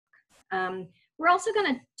We're also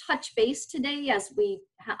going to touch base today as we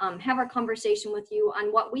have our conversation with you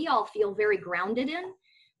on what we all feel very grounded in,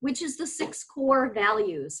 which is the 6 core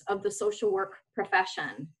values of the social work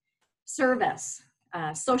profession: service,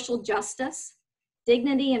 social justice,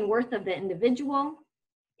 dignity and worth of the individual,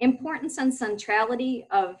 importance and centrality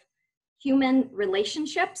of human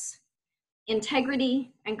relationships,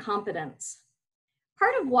 integrity, and competence.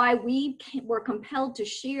 Part of why we were compelled to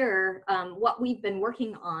share what we've been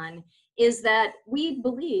working on is that we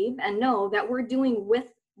believe and know that we're doing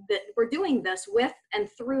this with and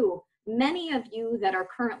through many of you that are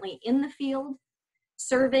currently in the field,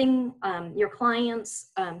 serving your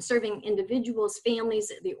clients, serving individuals,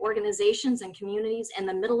 families, the organizations and communities in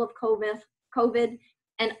the middle of COVID,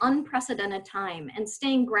 an unprecedented time, and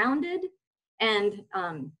staying grounded and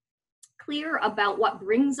clear about what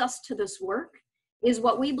brings us to this work is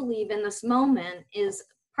what we believe in this moment is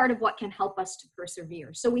part of what can help us to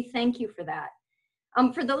persevere. So we thank you for that.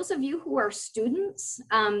 For those of you who are students,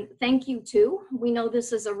 thank you too. We know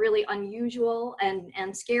this is a really unusual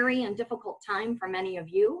and scary and difficult time for many of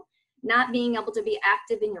you, not being able to be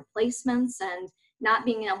active in your placements and not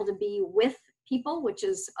being able to be with people, which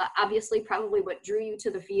is obviously probably what drew you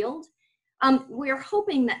to the field. We're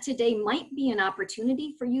hoping that today might be an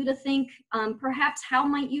opportunity for you to think perhaps how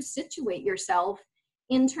might you situate yourself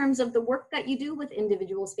in terms of the work that you do with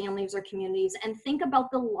individuals, families, or communities, and think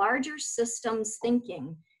about the larger systems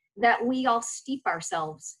thinking that we all steep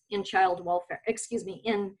ourselves in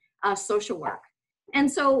in social work.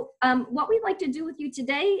 And so what we'd like to do with you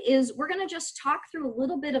today is we're gonna just talk through a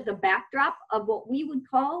little bit of the backdrop of what we would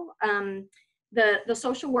call the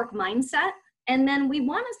social work mindset. And then we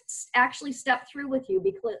want to actually step through with you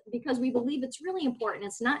because we believe it's really important.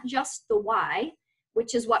 It's not just the why,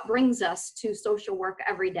 which is what brings us to social work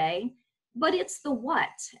every day, but it's the what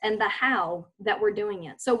and the how that we're doing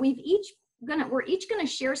it. So we're each gonna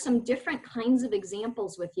share some different kinds of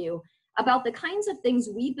examples with you about the kinds of things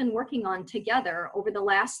we've been working on together over the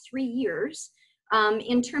last 3 years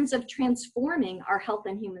in terms of transforming our health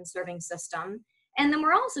and human serving system. And then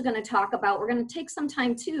we're also gonna we're gonna take some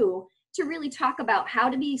time too to really talk about how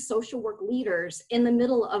to be social work leaders in the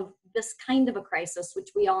middle of this kind of a crisis, which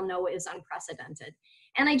we all know is unprecedented.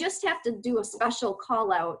 And I just have to do a special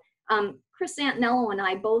call out. Chris Santaniello and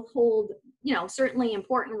I both hold, certainly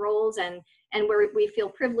important roles and we feel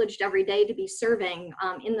privileged every day to be serving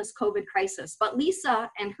in this COVID crisis. But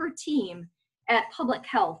Lisa and her team at Public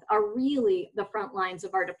Health are really the front lines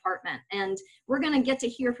of our department. And we're gonna get to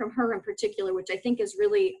hear from her in particular, which I think is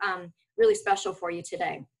really, really special for you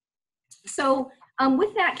today. So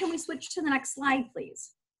with that, can we switch to the next slide,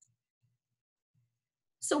 please?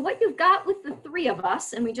 So what you've got with the 3 of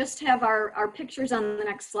us, and we just have our pictures on the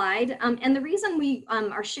next slide, and the reason we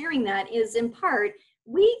are sharing that is in part,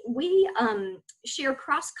 we share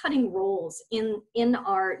cross-cutting roles in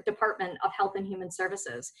our Department of Health and Human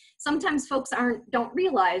Services. Sometimes folks don't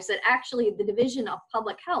realize that actually the Division of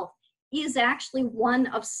Public Health is actually one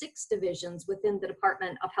of 6 divisions within the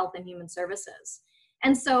Department of Health and Human Services.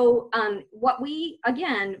 And so what we,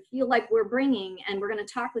 again, feel like we're bringing, and we're gonna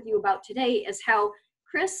talk with you about today, is how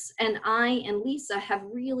Chris and I and Lisa have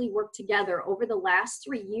really worked together over the last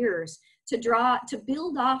 3 years to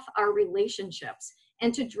build off our relationships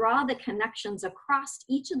and to draw the connections across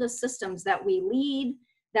each of the systems that we lead,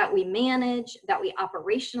 that we manage, that we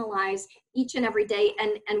operationalize each and every day,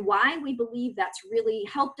 and why we believe that's really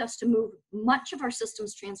helped us to move much of our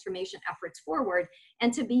systems transformation efforts forward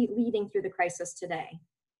and to be leading through the crisis today.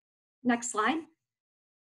 Next slide.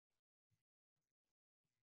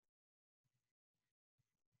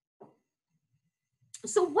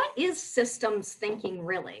 So what is systems thinking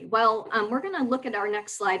really? Well, we're gonna look at our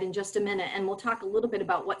next slide in just a minute and we'll talk a little bit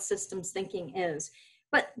about what systems thinking is.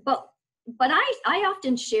 But I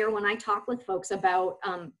often share when I talk with folks about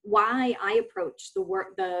why I approach the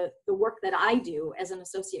work that I do as an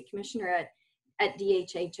associate commissioner at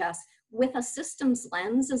DHHS with a systems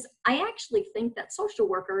lens is I actually think that social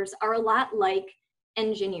workers are a lot like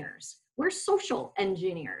engineers. We're social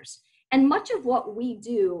engineers. And much of what we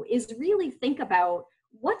do is really think about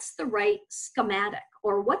what's the right schematic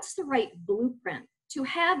or what's the right blueprint to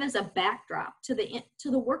have as a backdrop to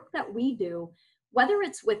the work that we do, whether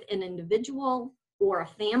it's with an individual or a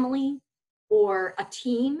family or a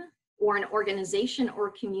team or an organization or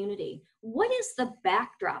a community. What is the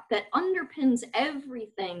backdrop that underpins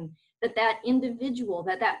everything that individual,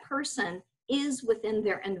 that person is within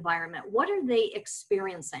their environment? What are they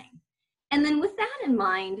experiencing? And then with that in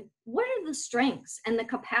mind, what are the strengths and the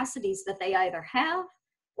capacities that they either have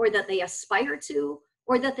or that they aspire to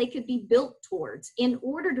or that they could be built towards in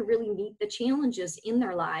order to really meet the challenges in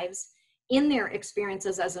their lives in their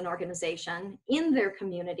experiences as an organization, in their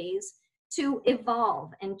communities, to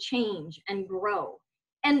evolve and change and grow.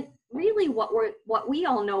 And really what we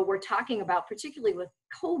all know we're talking about, particularly with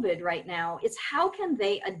COVID right now, is how can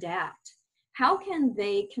they adapt? How can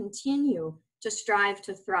they continue to strive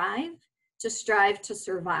to thrive, to strive to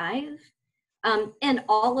survive, and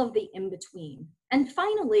all of the in-between. And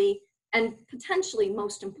finally, and potentially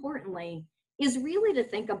most importantly, is really to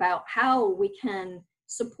think about how we can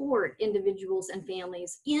support individuals and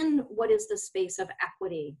families in what is the space of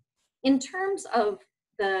equity in terms of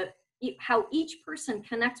how each person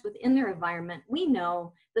connects within their environment. We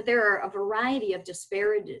know that there are a variety of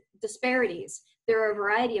disparities. There are a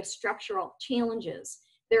variety of structural challenges.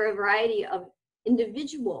 There are a variety of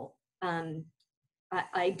individual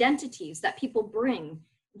identities that people bring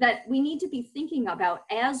that we need to be thinking about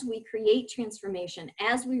as we create transformation,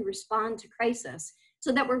 as we respond to crisis,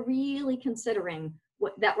 so that we're really considering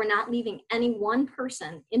that we're not leaving any one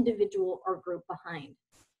person, individual, or group behind.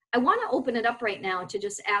 I want to open it up right now to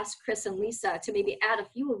just ask Chris and Lisa to maybe add a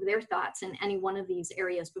few of their thoughts in any one of these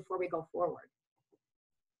areas before we go forward.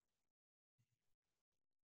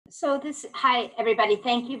 So hi everybody,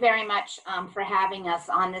 thank you very much for having us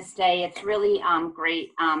on this day. It's really great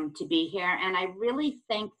to be here. And I really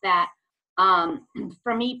think that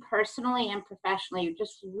for me personally and professionally,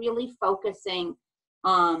 just really focusing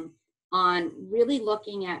on really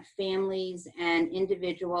looking at families and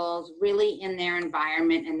individuals really in their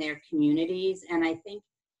environment and their communities. And I think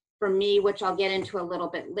for me, which I'll get into a little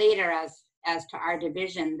bit later as to our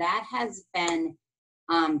division, that has been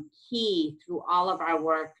key through all of our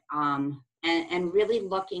work, and really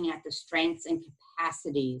looking at the strengths and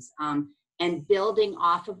capacities and building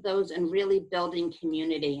off of those and really building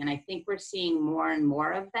community. And I think we're seeing more and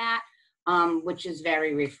more of that, which is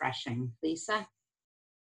very refreshing. Lisa?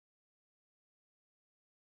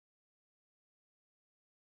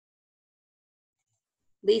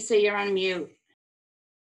 Lisa, you're on mute.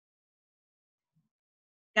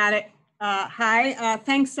 Got it. Hi,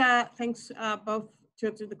 thanks both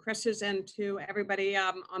to the Chris's and to everybody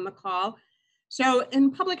on the call. So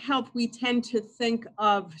in public health, we tend to think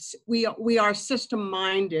of, we are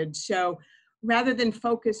system-minded. So rather than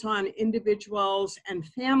focus on individuals and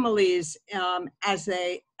families as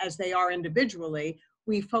they are individually,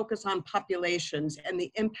 we focus on populations and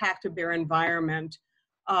the impact of their environment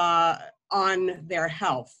on their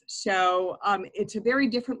health. So it's a very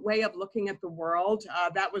different way of looking at the world.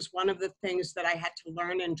 That was one of the things that I had to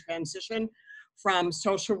learn in transition from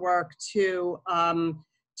social work to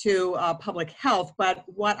public health. But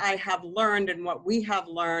what I have learned and what we have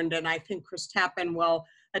learned, and I think Chris Tappan will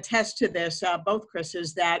attest to this, both Chris,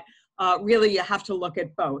 is that really you have to look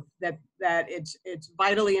at both, that it's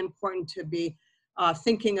vitally important to be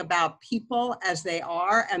thinking about people as they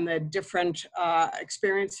are and the different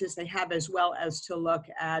experiences they have, as well as to look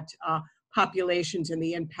at populations and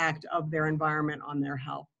the impact of their environment on their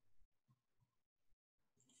health.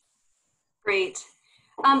 Great.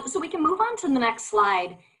 So we can move on to the next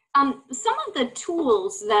slide. Some of the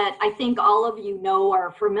tools that I think all of you know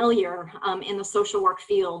are familiar in the social work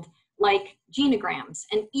field, like genograms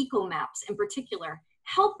and eco-maps in particular,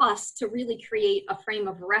 help us to really create a frame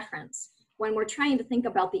of reference when we're trying to think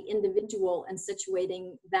about the individual and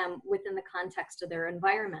situating them within the context of their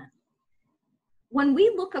environment. When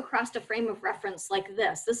we look across a frame of reference like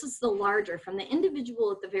this is the larger, from the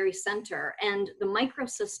individual at the very center and the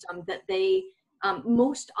microsystem that they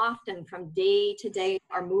most often from day to day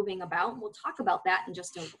are moving about. We'll talk about that in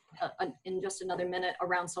just another minute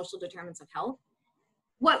around social determinants of health.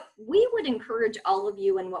 What we would encourage all of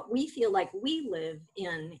you, and what we feel like we live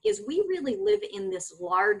in, is we really live in this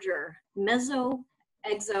larger meso,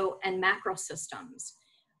 exo, and macro systems,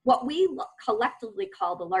 what we collectively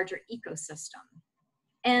call the larger ecosystem.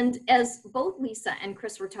 And as both Lisa and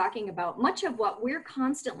Chris were talking about, much of what we're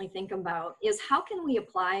constantly thinking about is how can we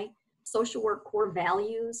apply social work core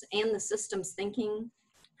values and the systems thinking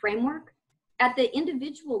framework at the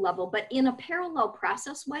individual level, but in a parallel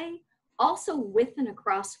process way, also with and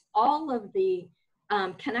across all of the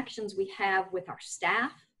connections we have with our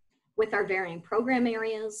staff, with our varying program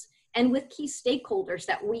areas, and with key stakeholders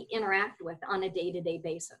that we interact with on a day-to-day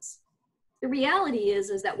basis. The reality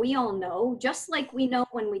is that we all know, just like we know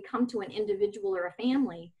when we come to an individual or a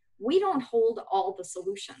family, we don't hold all the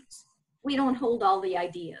solutions. We don't hold all the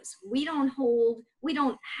ideas. We don't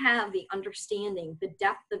have the understanding, the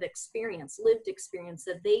depth of experience, lived experience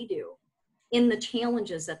that they do in the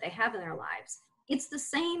challenges that they have in their lives. It's the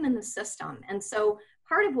same in the system. And so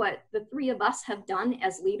part of what the three of us have done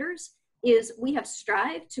as leaders is we have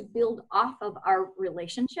strived to build off of our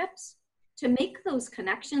relationships, to make those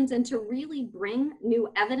connections and to really bring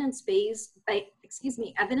new evidence-based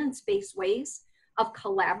ways of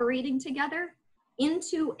collaborating together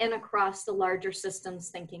into and across the larger systems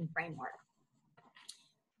thinking framework.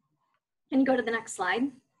 Can you go to the next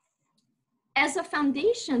slide? As a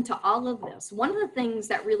foundation to all of this, one of the things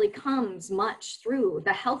that really comes much through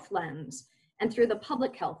the health lens and through the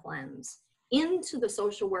public health lens into the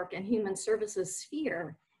social work and human services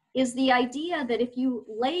sphere is the idea that if you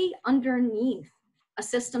lay underneath a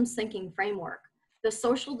systems thinking framework, the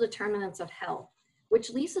social determinants of health, which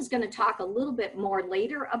Lisa's going to talk a little bit more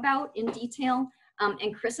later about in detail,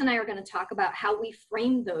 and Chris and I are going to talk about how we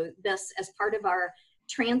frame this as part of our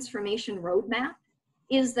transformation roadmap,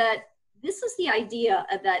 is that this is the idea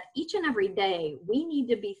that each and every day we need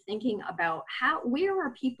to be thinking about where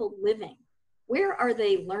are people living? Where are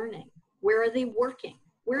they learning? Where are they working?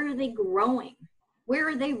 Where are they growing? Where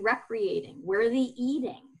are they recreating? Where are they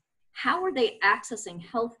eating? How are they accessing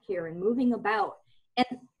healthcare and moving about?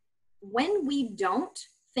 And when we don't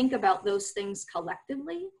think about those things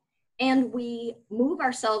collectively, and we move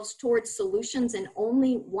ourselves towards solutions in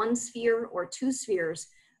only one sphere or two spheres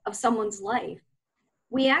of someone's life,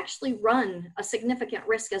 we actually run a significant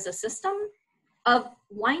risk as a system of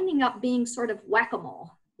winding up being sort of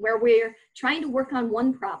whack-a-mole, where we're trying to work on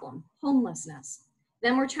one problem, homelessness.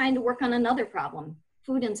 Then we're trying to work on another problem,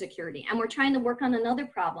 food insecurity. And we're trying to work on another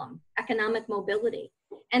problem, economic mobility.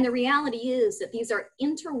 And the reality is that these are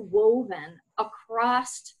interwoven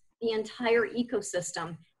across the entire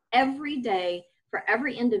ecosystem every day for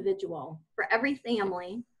every individual, for every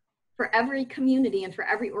family, for every community, and for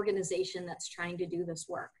every organization that's trying to do this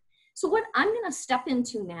work. So what I'm going to step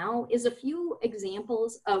into now is a few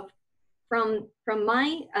examples of from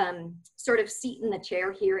my sort of seat in the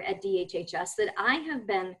chair here at DHHS that I have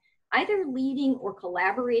been either leading or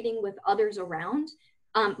collaborating with others around,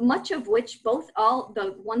 much of which all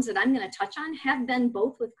the ones that I'm going to touch on have been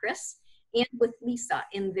both with Chris and with Lisa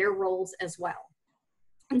in their roles as well.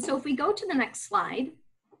 And so if we go to the next slide,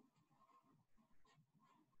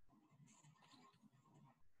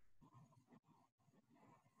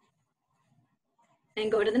 and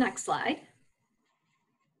go to the next slide,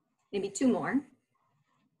 maybe two more.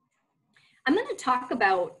 I'm going to talk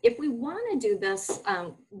about if we want to do this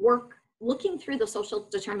work looking through the social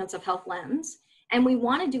determinants of health lens, and we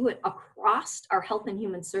want to do it across our health and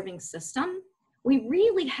human serving system, we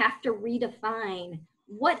really have to redefine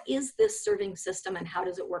what is this serving system and how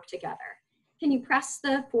does it work together. Can you press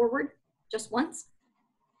the forward just once?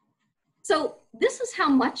 So this is how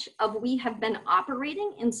much of we have been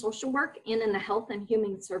operating in social work and in the health and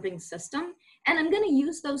human serving system. And I'm going to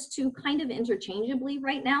use those two kind of interchangeably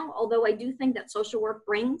right now, although I do think that social work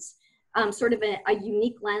brings sort of a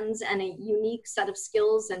unique lens and a unique set of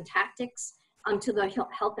skills and tactics to the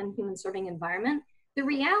health and human serving environment. The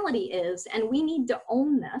reality is, and we need to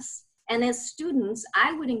own this, and as students,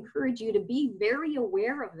 I would encourage you to be very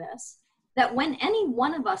aware of this, that when any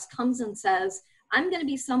one of us comes and says, I'm going to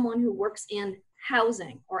be someone who works in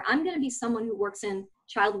housing, or I'm going to be someone who works in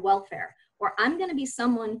child welfare, or I'm going to be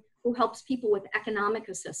someone who helps people with economic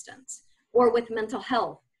assistance or with mental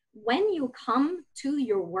health. When you come to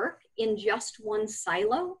your work in just one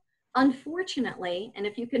silo, unfortunately, and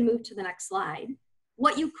if you can move to the next slide,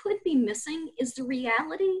 what you could be missing is the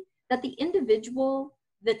reality that the individual,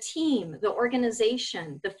 the team, the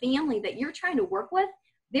organization, the family that you're trying to work with,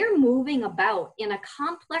 they're moving about in a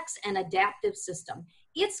complex and adaptive system.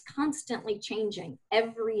 It's constantly changing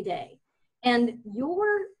every day. And your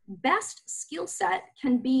best skill set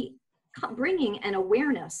can be bringing an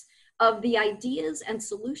awareness of the ideas and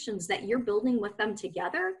solutions that you're building with them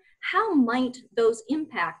together. How might those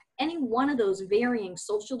impact any one of those varying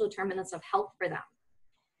social determinants of health for them?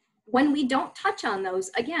 When we don't touch on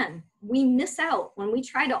those, again, we miss out. When we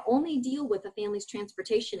try to only deal with a family's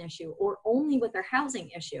transportation issue or only with their housing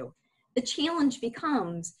issue, the challenge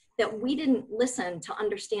becomes that we didn't listen to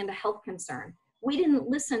understand a health concern. We didn't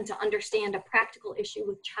listen to understand a practical issue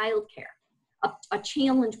with childcare, a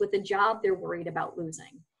challenge with a job they're worried about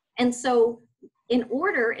losing. And so in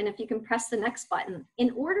order, and if you can press the next button,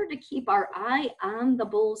 in order to keep our eye on the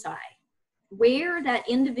bullseye, where that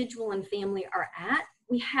individual and family are at,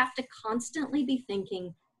 we have to constantly be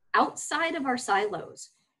thinking outside of our silos,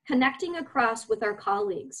 connecting across with our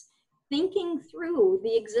colleagues, thinking through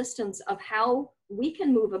the existence of how we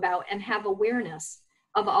can move about and have awareness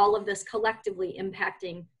of all of this collectively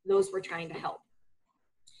impacting those we're trying to help.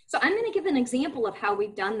 So I'm going to give an example of how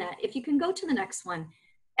we've done that. If you can go to the next one.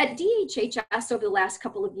 At DHHS over the last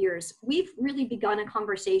couple of years, we've really begun a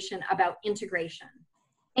conversation about integration.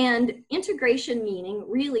 And integration meaning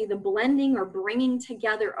really the blending or bringing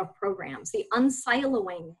together of programs, the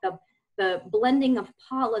unsiloing, the blending of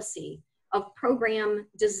policy, of program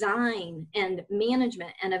design and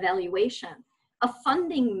management and evaluation, of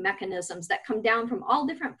funding mechanisms that come down from all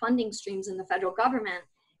different funding streams in the federal government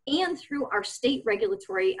and through our state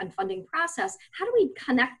regulatory and funding process. How do we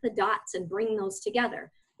connect the dots and bring those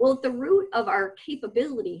together? Well, at the root of our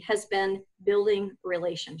capability has been building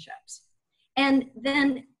relationships. And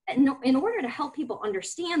then in order to help people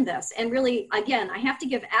understand this, and really, again, I have to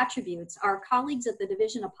give attributes, our colleagues at the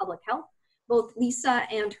Division of Public Health, both Lisa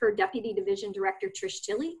and her Deputy Division Director, Trish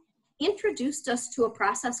Tilley, introduced us to a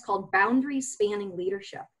process called boundary spanning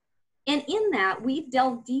leadership. And in that, we've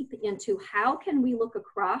delved deep into how can we look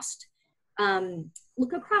across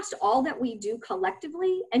all that we do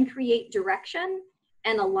collectively and create direction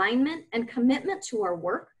and alignment and commitment to our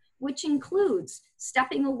work, which includes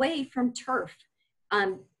stepping away from turf,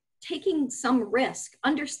 taking some risk,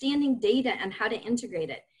 understanding data and how to integrate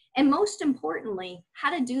it. And most importantly, how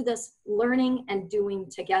to do this learning and doing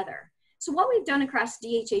together. So what we've done across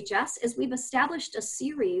DHHS is we've established a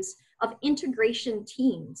series of integration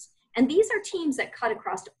teams. And these are teams that cut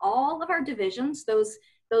across all of our divisions, those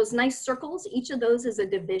nice circles. Each of those is a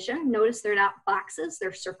division. Notice they're not boxes,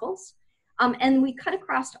 they're circles. And we cut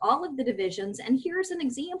across all of the divisions. And here's an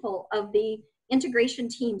example of the integration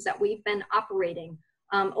teams that we've been operating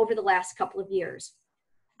over the last couple of years.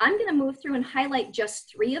 I'm going to move through and highlight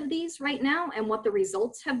just 3 of these right now and what the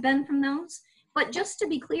results have been from those. But just to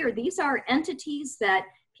be clear, these are entities that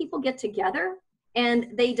people get together and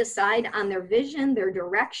they decide on their vision, their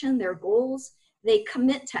direction, their goals. They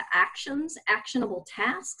commit to actions, actionable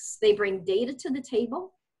tasks. They bring data to the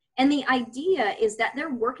table. And the idea is that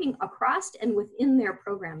they're working across and within their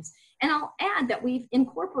programs. And I'll add that we've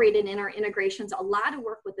incorporated in our integrations a lot of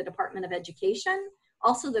work with the Department of Education,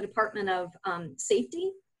 also the Department of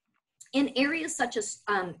Safety, in areas such as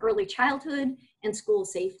early childhood and school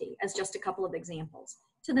safety, as just a couple of examples.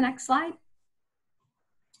 To the next slide.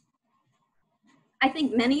 I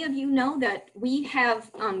think many of you know that we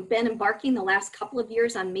have been embarking the last couple of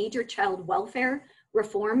years on major child welfare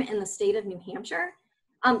reform in the state of New Hampshire.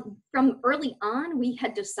 From early on, we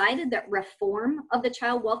had decided that reform of the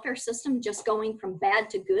child welfare system, just going from bad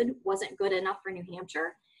to good, wasn't good enough for New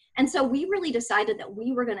Hampshire. And so we really decided that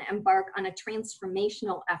we were going to embark on a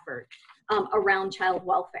transformational effort around child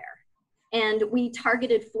welfare. And we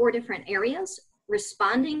targeted 4 different areas: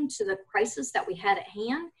 responding to the crisis that we had at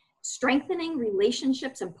hand, strengthening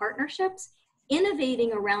relationships and partnerships,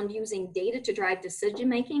 innovating around using data to drive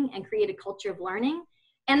decision-making and create a culture of learning,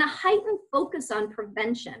 and a heightened focus on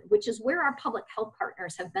prevention, which is where our public health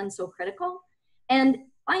partners have been so critical. And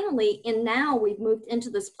finally, now we've moved into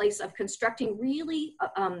this place of constructing really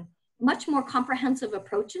much more comprehensive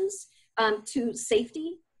approaches to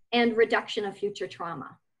safety and reduction of future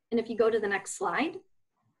trauma. And if you go to the next slide,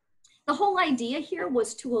 the whole idea here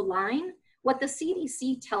was to align what the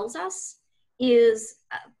CDC tells us is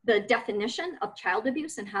the definition of child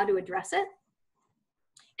abuse and how to address it.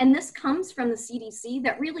 And this comes from the CDC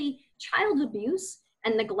that really child abuse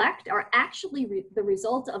and neglect are actually the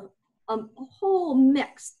result of a whole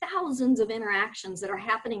mix, thousands of interactions that are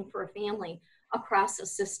happening for a family across a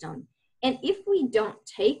system. And if we don't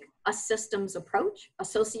take a systems approach, a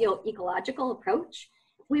socio-ecological approach,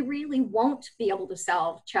 we really won't be able to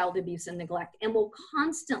solve child abuse and neglect, and we'll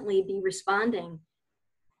constantly be responding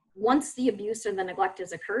once the abuse or the neglect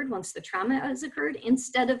has occurred, once the trauma has occurred,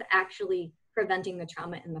 instead of actually preventing the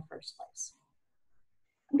trauma in the first place.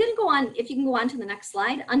 I'm going to go on, if you can go on to the next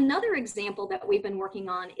slide. Another example that we've been working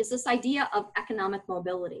on is this idea of economic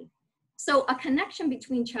mobility. So a connection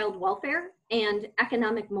between child welfare and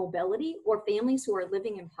economic mobility, or families who are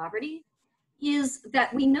living in poverty, is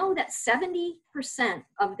that we know that 70%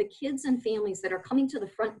 of the kids and families that are coming to the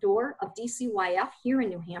front door of DCYF here in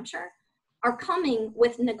New Hampshire are coming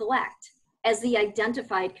with neglect as the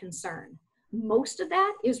identified concern. Most of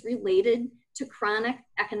that is related to chronic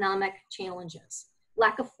economic challenges: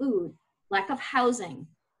 lack of food, lack of housing,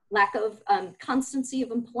 lack of constancy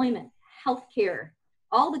of employment, healthcare,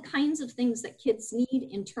 all the kinds of things that kids need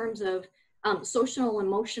in terms of social and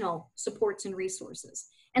emotional supports and resources.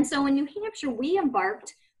 And so in New Hampshire, we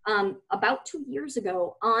embarked about 2 years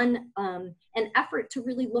ago on an effort to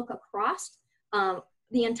really look across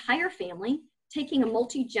the entire family, taking a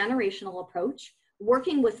multi-generational approach,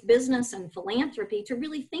 working with business and philanthropy to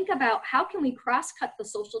really think about how can we cross-cut the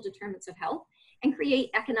social determinants of health and create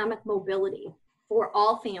economic mobility for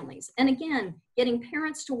all families. And again, getting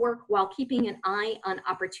parents to work while keeping an eye on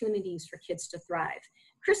opportunities for kids to thrive.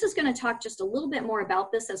 Chris is going to talk just a little bit more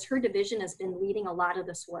about this as her division has been leading a lot of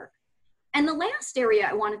this work. And the last area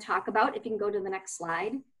I want to talk about, if you can go to the next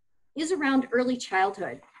slide, is around early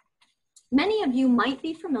childhood. Many of you might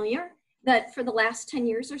be familiar that for the last 10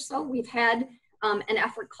 years or so, we've had an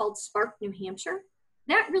effort called Spark New Hampshire.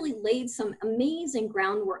 That really laid some amazing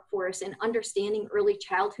groundwork for us in understanding early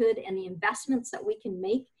childhood and the investments that we can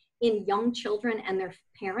make in young children and their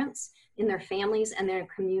parents, in their families and their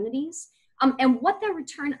communities, and what the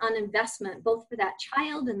return on investment, both for that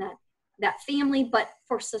child and that family, but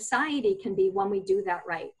for society can be when we do that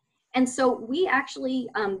right. And so we actually,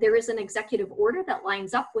 there is an executive order that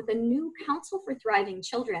lines up with a new Council for Thriving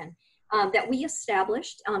Children that we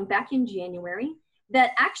established back in January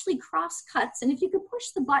that actually cross-cuts. And if you could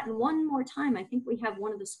push the button one more time, I think we have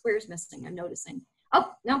one of the squares missing, I'm noticing.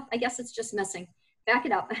 Oh, no, I guess it's just missing. Back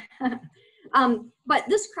it up. But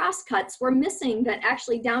this cross-cuts, we're missing that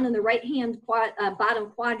actually down in the right-hand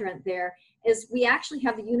bottom quadrant there is we actually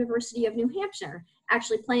have the University of New Hampshire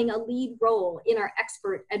actually playing a lead role in our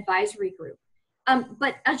expert advisory group.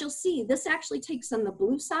 But as you'll see, this actually takes on the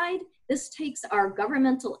blue side, this takes our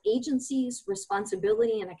governmental agencies'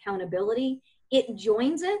 responsibility and accountability. It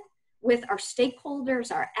joins it with our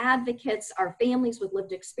stakeholders, our advocates, our families with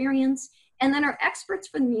lived experience, and then our experts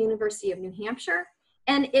from the University of New Hampshire.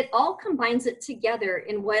 And it all combines it together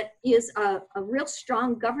in what is a real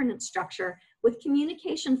strong governance structure with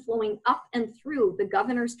communication flowing up and through the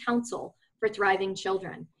Governor's Council for Thriving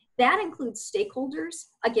Children. That includes stakeholders.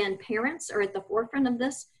 Again, parents are at the forefront of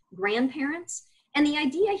this, grandparents. And the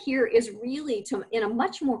idea here is really to, in a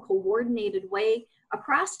much more coordinated way,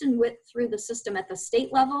 across and width through the system at the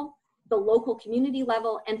state level, the local community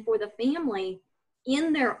level, and for the family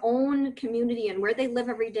in their own community and where they live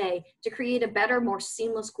every day to create a better, more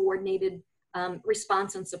seamless, coordinated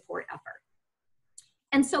response and support effort.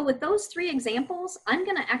 And so with those three examples, I'm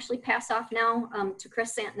gonna actually pass off now to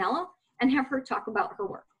Chris Santaniello and have her talk about her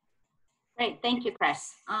work. Great, thank you,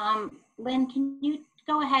 Chris. Lynn, can you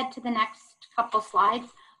go ahead to the next couple slides?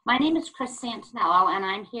 My name is Chris Santaniello, and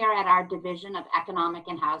I'm here at our Division of Economic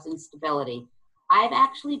and Housing Stability. I've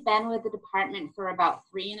actually been with the department for about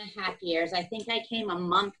 3.5 years. I think I came a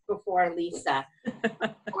month before Lisa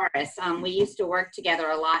Morris. We used to work together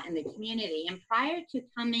a lot in the community. And prior to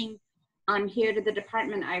coming here to the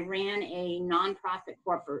department, I ran a nonprofit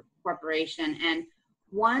corporation. And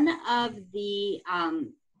one of the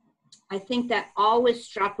I think that always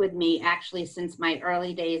struck with me actually since my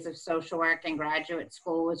early days of social work and graduate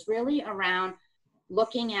school was really around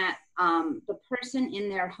looking at the person in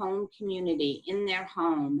their home community, in their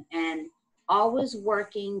home, and always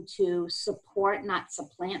working to support, not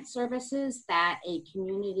supplant services that a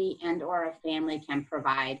community and or a family can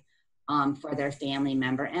provide for their family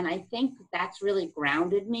member. And I think that's really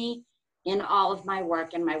grounded me in all of my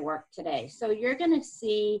work and my work today. So you're gonna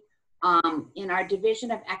see in our Division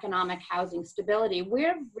of Economic Housing Stability,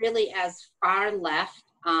 we're really as far left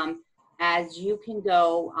as you can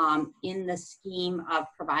go in the scheme of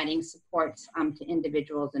providing supports to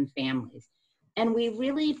individuals and families. And we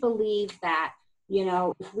really believe that, you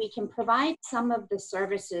know, if we can provide some of the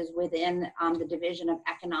services within the Division of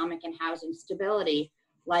Economic and Housing Stability,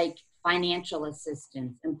 like financial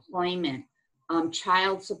assistance, employment,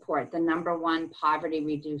 child support, the #1 poverty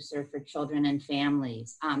reducer for children and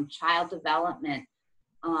families, child development,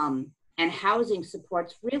 and housing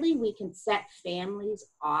supports, really we can set families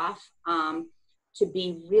off to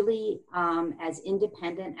be really as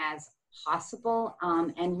independent as possible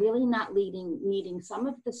and really not needing some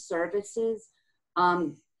of the services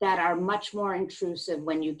that are much more intrusive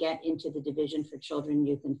when you get into the Division for Children,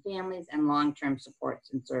 Youth, and Families and long-term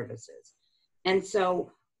supports and services. And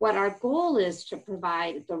so what our goal is to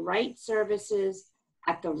provide the right services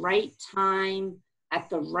at the right time, at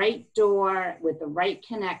the right door, with the right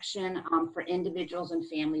connection for individuals and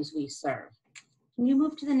families we serve. Can you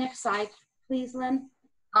move to the next slide, please, Lynn?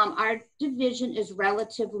 Our division is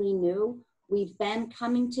relatively new. We've been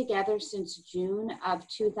coming together since June of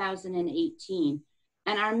 2018.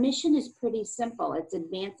 And our mission is pretty simple. It's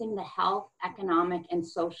advancing the health, economic, and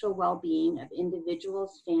social well-being of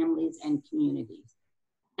individuals, families, and communities.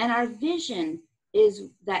 And our vision is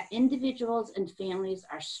that individuals and families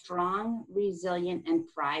are strong, resilient, and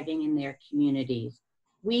thriving in their communities.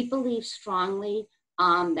 We believe strongly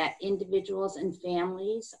that individuals and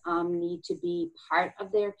families need to be part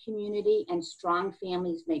of their community, and strong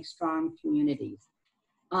families make strong communities.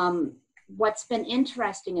 What's been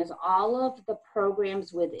interesting is all of the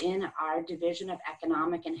programs within our Division of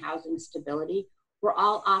Economic and Housing Stability were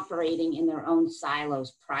all operating in their own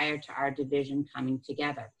silos prior to our division coming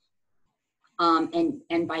together.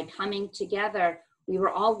 And by coming together, we were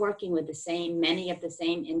all working with many of the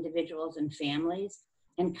same individuals and families,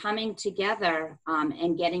 and coming together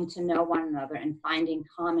and getting to know one another and finding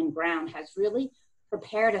common ground has really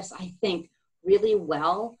prepared us, I think, really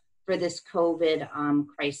well for this COVID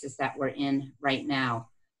crisis that we're in right now.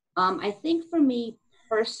 I think for me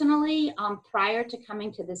personally, prior to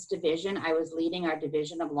coming to this division, I was leading our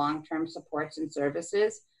division of long-term supports and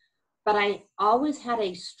services, but I always had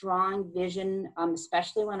a strong vision,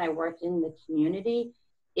 especially when I worked in the community,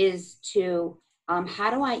 is to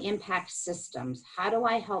how do I impact systems? How do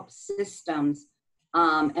I help systems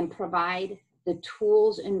and provide the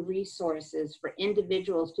tools and resources for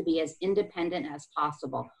individuals to be as independent as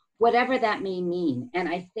possible, whatever that may mean. And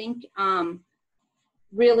I think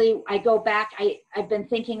really, I go back, I've been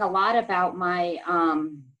thinking a lot about my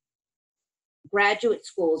graduate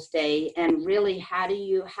school's day, and really how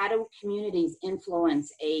do communities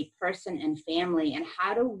influence a person and family, and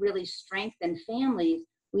how to really strengthen families,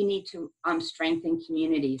 we need to strengthen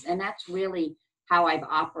communities. And that's really how I've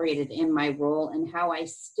operated in my role, and how I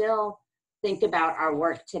still think about our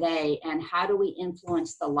work today, and how do we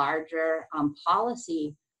influence the larger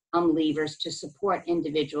policy levers to support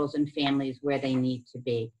individuals and families where they need to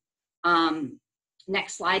be.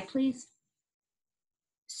 Next slide, please.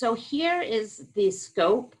 So here is the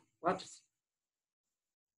scope. Whoops.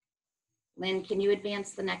 Lynn, can you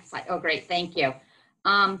advance the next slide? Oh, great, thank you.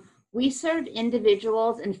 We serve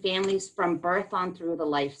individuals and families from birth on through the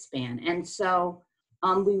lifespan. And so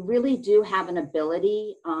we really do have an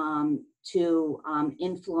ability to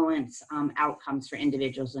influence outcomes for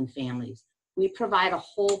individuals and families. We provide a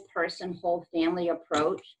whole person, whole family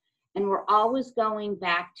approach, and we're always going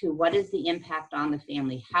back to what is the impact on the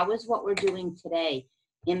family? How is what we're doing today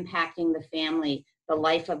impacting the family, the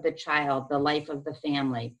life of the child, the life of the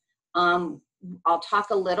family? I'll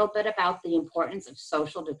talk a little bit about the importance of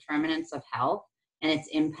social determinants of health and its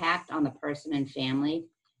impact on the person and family,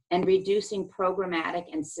 and reducing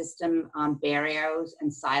programmatic and system barriers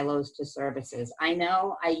and silos to services. I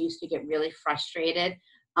know I used to get really frustrated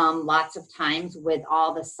lots of times with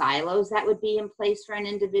all the silos that would be in place for an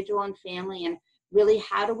individual and family, and really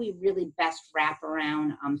how do we really best wrap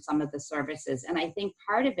around some of the services. And I think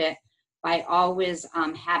part of it, by always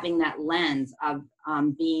having that lens of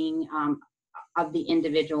being of the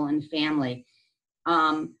individual and family.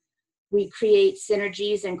 We create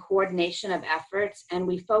synergies and coordination of efforts, and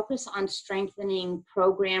we focus on strengthening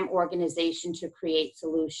program organization to create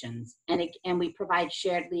solutions, and we provide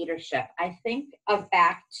shared leadership. I think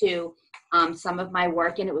back to some of my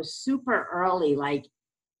work, and it was super early, like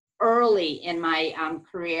early in my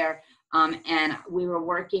career, and we were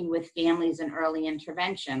working with families in early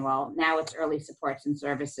intervention. Well, now it's early supports and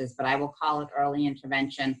services, but I will call it early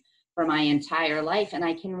intervention for my entire life. And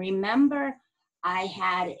I can remember I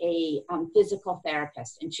had a physical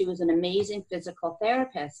therapist, and she was an amazing physical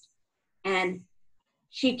therapist. And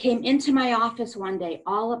she came into my office one day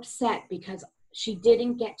all upset because she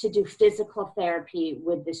didn't get to do physical therapy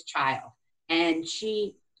with this child. And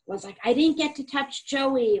she was like, I didn't get to touch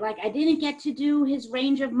Joey. Like, I didn't get to do his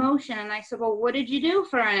range of motion. And I said, well, what did you do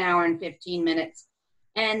for an hour and 15 minutes?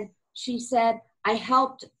 And she said, I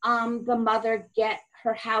helped the mother get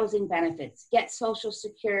her housing benefits, get Social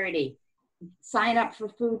Security, sign up for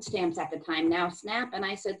food stamps at the time, now SNAP. And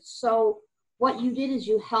I said, so what you did is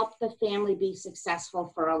you helped the family be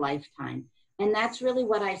successful for a lifetime. And that's really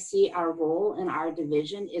what I see our role in our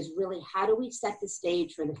division is really how do we set the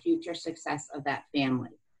stage for the future success of that family?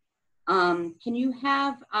 Can you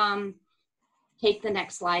have, take the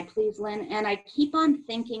next slide, please, Lynn? And I keep on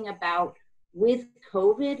thinking about with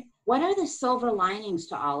COVID, what are the silver linings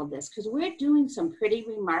to all of this? Because we're doing some pretty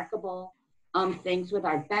remarkable things with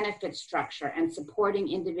our benefit structure and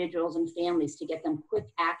supporting individuals and families to get them quick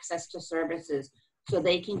access to services so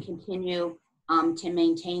they can continue to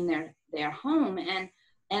maintain their home.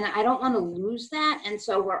 And I don't want to lose that. And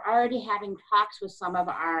so we're already having talks with some of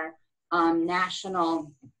our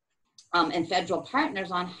national and federal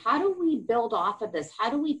partners on how do we build off of this? How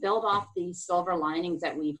do we build off these silver linings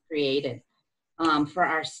that we've created for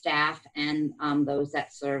our staff and those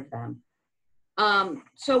that serve them?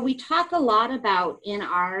 So we talk a lot about in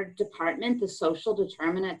our department, the social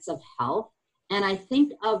determinants of health. And I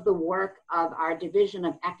think of the work of our Division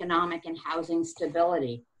of Economic and Housing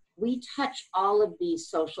Stability. We touch all of these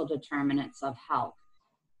social determinants of health.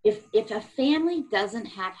 If a family doesn't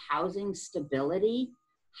have housing stability,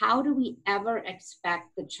 how do we ever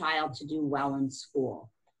expect the child to do well in school?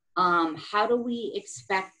 How do we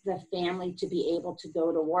expect the family to be able to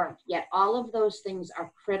go to work? Yet all of those things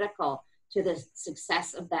are critical to the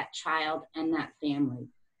success of that child and that family.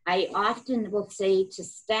 I often will say to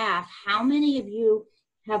staff, how many of you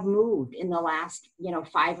have moved in the last,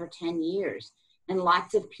 5 or 10 years? And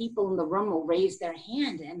lots of people in the room will raise their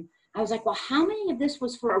hand. And I was like, well, how many of this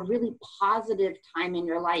was for a really positive time in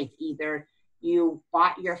your life? Either you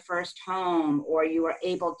bought your first home or you were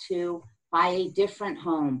able to buy a different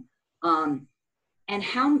home. And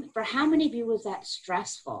for how many of you was that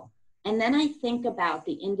stressful? And then I think about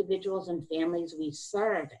the individuals and families we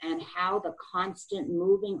serve and how the constant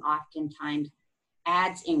moving oftentimes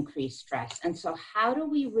adds increased stress. And so how do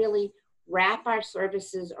we really wrap our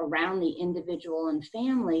services around the individual and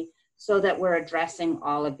family so that we're addressing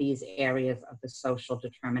all of these areas of the social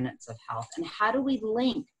determinants of health? And how do we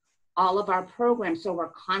link all of our programs so we're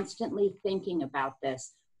constantly thinking about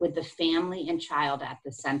this with the family and child at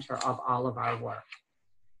the center of all of our work?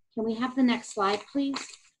 Can we have the next slide, please?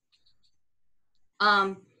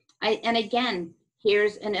 And again,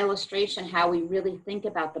 here's an illustration how we really think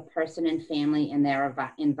about the person and family in their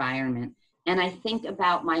environment. And I think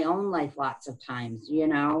about my own life lots of times,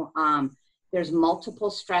 there's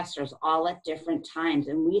multiple stressors all at different times.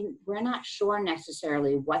 And we're not sure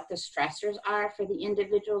necessarily what the stressors are for the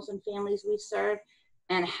individuals and families we serve.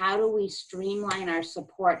 And how do we streamline our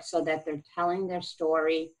support so that they're telling their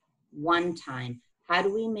story one time? How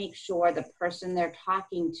do we make sure the person they're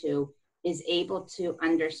talking to is able to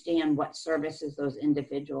understand what services those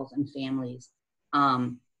individuals and families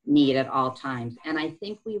need at all times? And I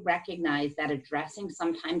think we recognize that addressing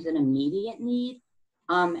sometimes an immediate need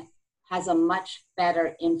has a much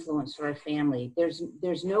better influence for a family.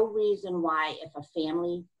 There's no reason why if a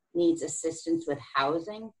family needs assistance with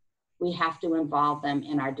housing, we have to involve them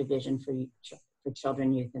in our division for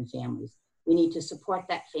children, youth, and families. We need to support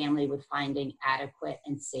that family with finding adequate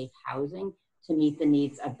and safe housing to meet the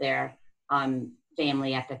needs of their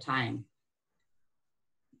family at the time.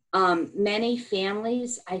 Many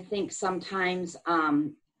families, I think, sometimes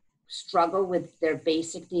struggle with their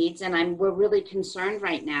basic needs, and we're really concerned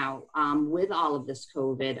right now with all of this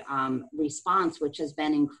COVID response, which has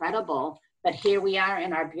been incredible. But here we are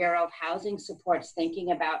in our Bureau of Housing Supports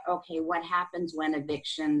thinking about, okay, what happens when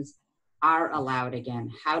evictions are allowed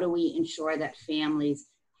again? How do we ensure that families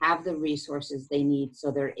have the resources they need so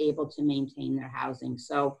they're able to maintain their housing?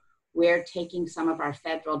 So we're taking some of our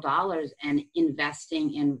federal dollars and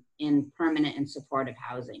investing in permanent and supportive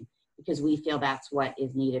housing because we feel that's what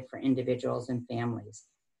is needed for individuals and families.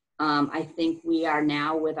 I think we are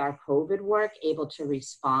now, with our COVID work, able to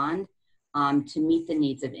respond to meet the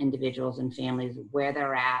needs of individuals and families where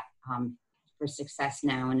they're at for success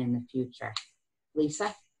now and in the future.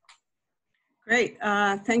 Lisa? Great.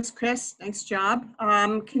 Thanks, Chris. Nice job.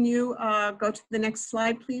 Can you go to the next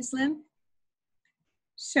slide, please, Lynn?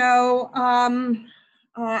 So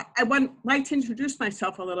I would like to introduce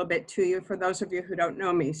myself a little bit to you for those of you who don't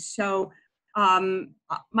know me. So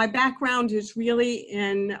my background is really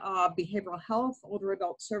in behavioral health, older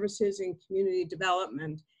adult services, and community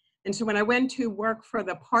development. And so when I went to work for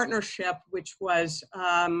the partnership, which was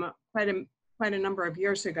quite a number of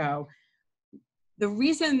years ago, the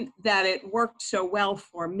reason that it worked so well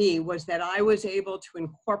for me was that I was able to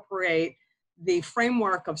incorporate the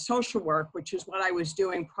framework of social work, which is what I was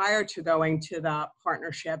doing prior to going to the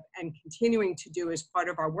partnership and continuing to do as part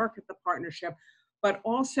of our work at the partnership, but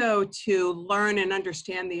also to learn and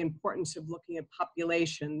understand the importance of looking at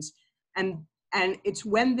populations. And it's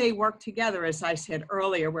when they work together, as I said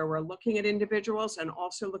earlier, where we're looking at individuals and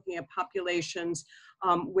also looking at populations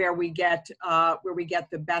where we get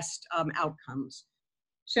the best outcomes.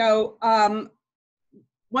 So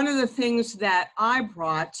one of the things that I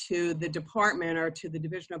brought to the department or to the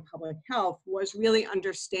Division of Public Health was really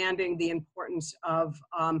understanding the importance of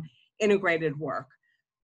integrated work.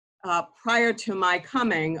 Prior to my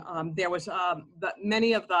coming, there was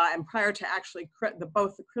and prior to actually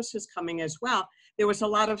both the Chris's coming as well, there was a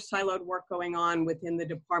lot of siloed work going on within the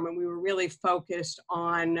department. We were really focused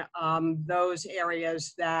on those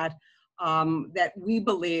areas that we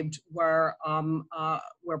believed were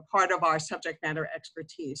part of our subject matter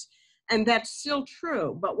expertise. And that's still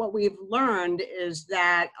true, but what we've learned is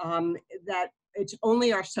that, that it's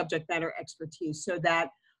only our subject matter expertise, so that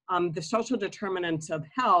the social determinants of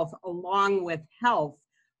health, along with health,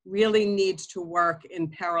 really needs to work in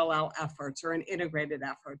parallel efforts or in integrated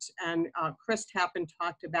efforts. And Chris Tappan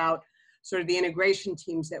talked about sort of the integration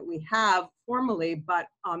teams that we have formally, but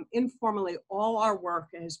informally, all our work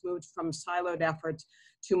has moved from siloed efforts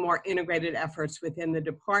to more integrated efforts within the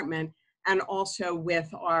department and also with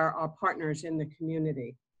our partners in the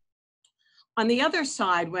community. On the other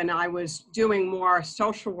side, when I was doing more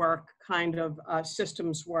social work kind of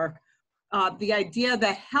systems work, the idea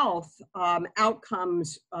that health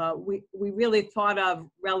outcomes we really thought of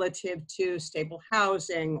relative to stable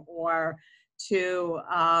housing or to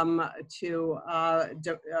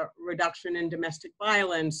reduction in domestic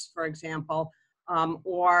violence, for example,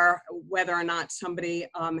 or whether or not somebody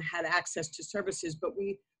had access to services. But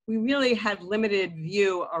we really had limited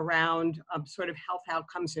view around sort of health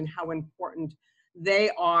outcomes and how important they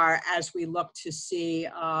are as we look to see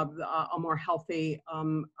a more healthy,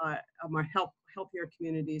 healthier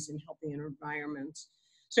communities and healthier environments.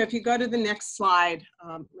 So if you go to the next slide,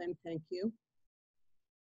 Lynn, thank you.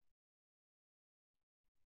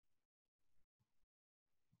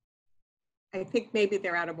 I think maybe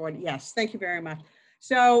they're out of order. Yes, thank you very much.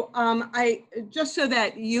 So just so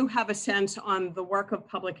that you have a sense on the work of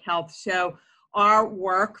public health. So our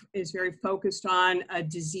work is very focused on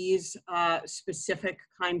disease specific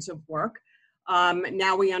kinds of work.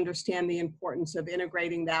 Now we understand the importance of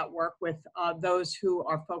integrating that work with those who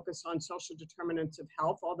are focused on social determinants of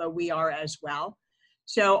health, although we are as well.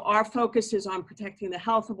 So our focus is on protecting the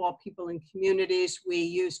health of all people in communities. We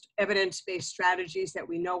used evidence-based strategies that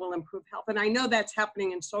we know will improve health. And I know that's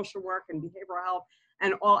happening in social work and behavioral health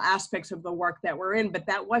and all aspects of the work that we're in, but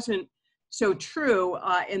that wasn't so true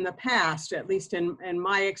in the past, at least in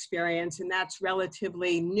my experience, and that's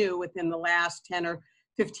relatively new within the last 10 or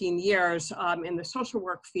 15 years in the social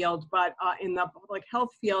work field, but in the public health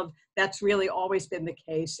field, that's really always been the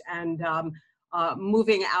case. And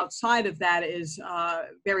moving outside of that is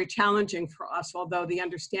very challenging for us, although the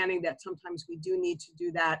understanding that sometimes we do need to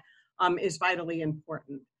do that is vitally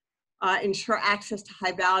important. Ensure access to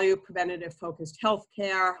high value, preventative focused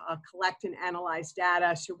healthcare, collect and analyze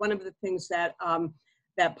data. So one of the things that,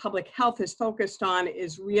 that public health is focused on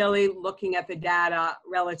is really looking at the data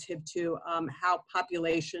relative to how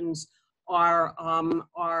populations are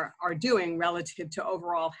doing relative to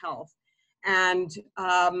overall health. And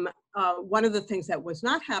one of the things that was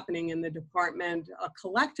not happening in the department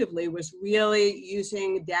collectively was really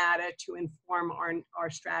using data to inform our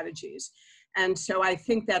strategies. And so I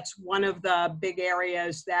think that's one of the big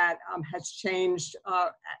areas that has changed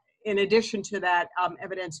in addition to that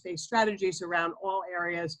evidence-based strategies around all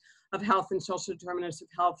areas of health and social determinants of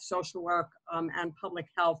health, social work, and public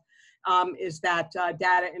health, is that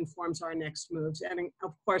data informs our next moves. And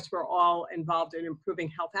of course, we're all involved in improving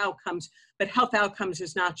health outcomes, but health outcomes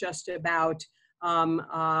is not just about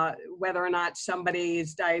whether or not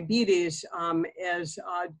somebody's diabetes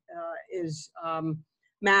is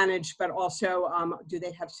managed, but also do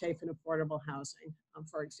they have safe and affordable housing,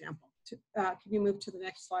 for example. Can you move to the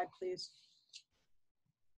next slide, please?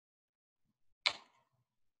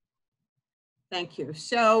 Thank you.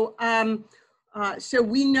 So, so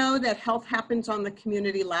we know that health happens on the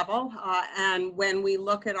community level, and when we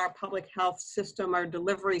look at our public health system, our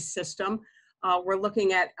delivery system, we're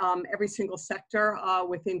looking at every single sector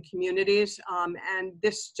within communities, and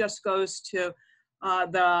this just goes to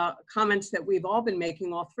the comments that we've all been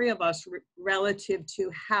making, all three of us, relative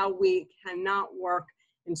to how we cannot work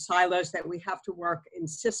in silos, that we have to work in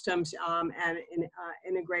systems and in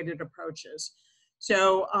integrated approaches.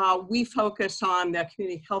 So we focus on the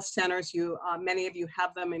community health centers. Many of you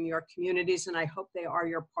have them in your communities, and I hope they are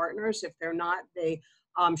your partners. If they're not, they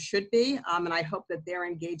should be, and I hope that they're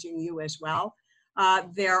engaging you as well.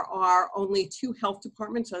 There are only 2 health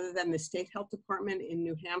departments other than the state health department in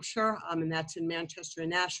New Hampshire, and that's in Manchester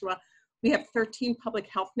and Nashua. We have 13 public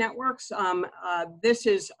health networks.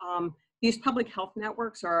 These public health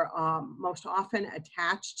networks are most often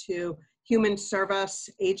attached to human service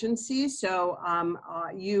agencies. So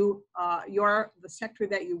the sector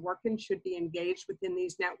that you work in should be engaged within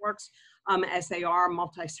these networks as they are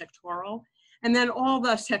multi-sectoral. And then all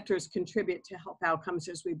the sectors contribute to health outcomes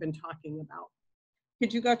as we've been talking about.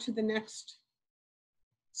 Could you go to the next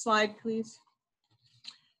slide, please?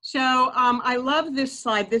 So I love this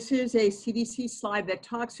slide. This is a CDC slide that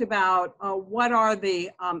talks about what are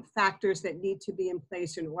the factors that need to be in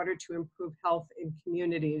place in order to improve health in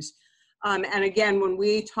communities. And again, when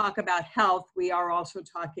we talk about health, we are also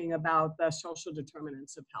talking about the social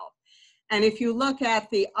determinants of health. And if you look at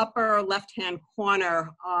the upper left-hand corner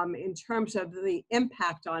in terms of the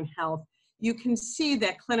impact on health, you can see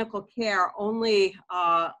that clinical care only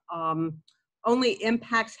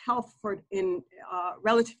impacts health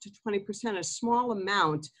relative to 20%, a small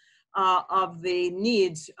amount of the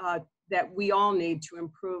needs that we all need to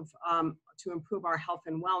improve our health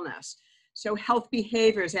and wellness. So health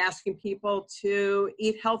behaviors, asking people to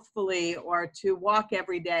eat healthfully or to walk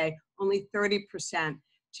every day, only 30%.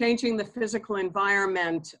 Changing the physical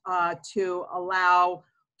environment to allow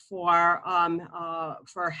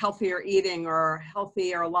for healthier eating or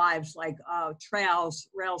healthier lives, like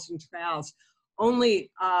rails and trails,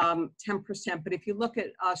 only 10%. But if you look at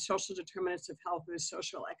social determinants of health as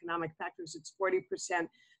social economic factors, it's 40%.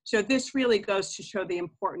 So this really goes to show the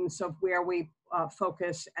importance of where we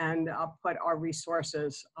focus and put our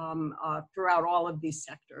resources throughout all of these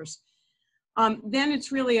sectors. Then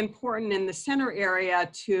it's really important in the center area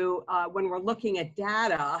to, when we're looking at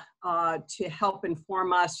data, to help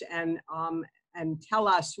inform us and tell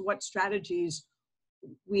us what strategies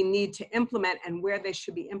we need to implement and where they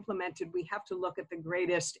should be implemented. We have to look at the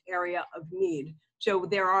greatest area of need. So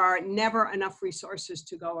there are never enough resources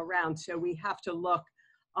to go around. So we have to look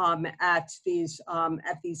at these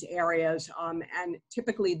areas, and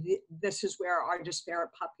typically this is where our disparate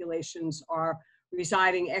populations are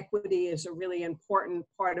residing. Equity is a really important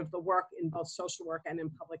part of the work in both social work and in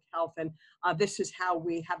public health, and this is how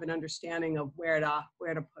we have an understanding of where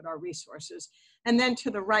to put our resources. And then to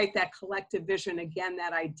the right, that collective vision, again,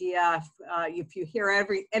 that idea, if you hear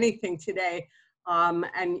anything today,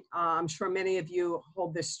 and I'm sure many of you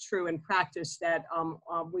hold this true in practice, that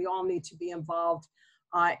we all need to be involved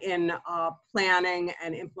in planning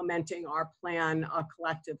and implementing our plan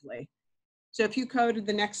collectively. So if you go to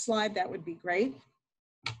the next slide, that would be great.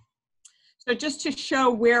 So just to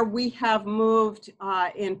show where we have moved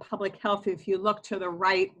in public health, if you look to the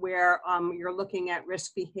right where you're looking at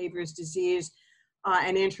risk behaviors, disease,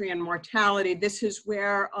 and injury and mortality, this is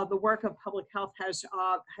where the work of public health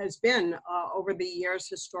has been over the years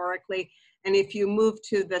historically. And if you move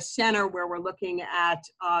to the center where we're looking at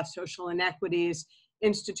social inequities,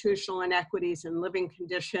 institutional inequities, and living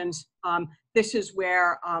conditions, this is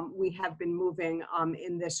where we have been moving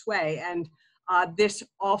in this way. And this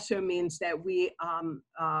also means that we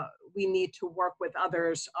need to work with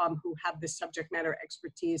others who have this subject matter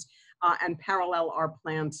expertise and parallel our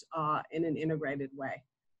plans in an integrated way.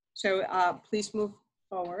 So please move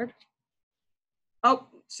forward. Oh,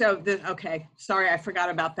 so okay, sorry, I forgot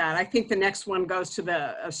about that. I think the next one goes to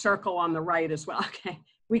the circle on the right as well. Okay,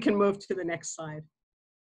 we can move to the next slide.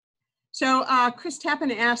 So Chris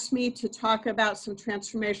Tappan asked me to talk about some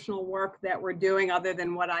transformational work that we're doing other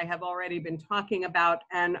than what I have already been talking about.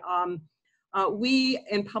 And we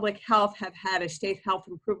in public health have had a state health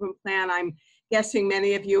improvement plan. I'm guessing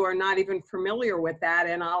many of you are not even familiar with that,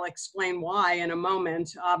 and I'll explain why in a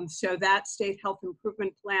moment. So that state health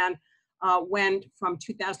improvement plan went from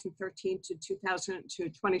 2013 to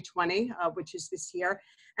 2020, which is this year,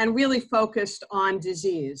 and really focused on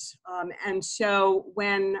disease. And so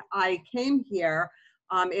when I came here,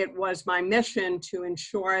 it was my mission to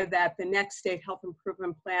ensure that the next state health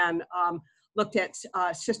improvement plan looked at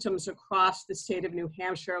systems across the state of New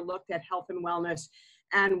Hampshire, looked at health and wellness,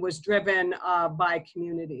 and was driven by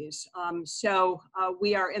communities. So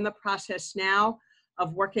we are in the process now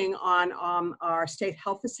of working on our state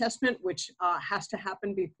health assessment, which has to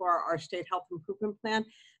happen before our state health improvement plan.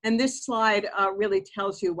 And this slide really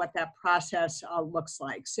tells you what that process looks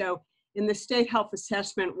like. So in the state health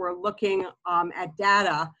assessment, we're looking at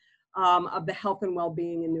data of the health and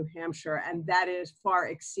well-being in New Hampshire, and that far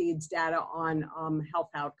exceeds data on health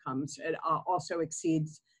outcomes. It also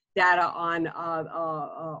exceeds data on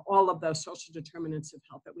all of those social determinants of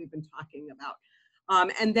health that we've been talking about.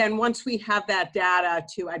 And then once we have that data,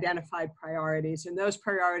 to identify priorities, and those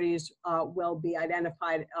priorities will be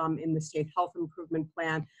identified in the state health improvement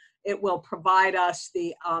plan. It will provide us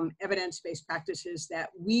the evidence-based practices that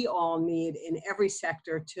we all need in every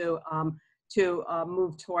sector to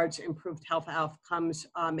move towards improved health outcomes.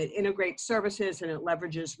 It integrates services and it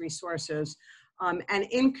leverages resources. And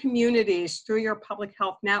in communities, through your public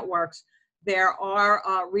health networks, there are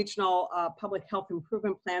regional public health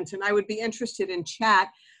improvement plans, and I would be interested in chat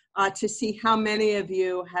to see how many of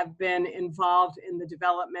you have been involved in the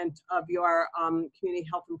development of your community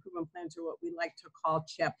health improvement plans, or what we like to call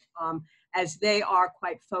CHIP, as they are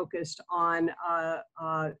quite focused on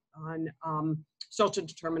social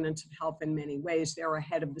determinants of health in many ways. They're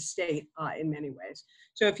ahead of the state in many ways.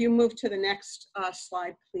 So if you move to the next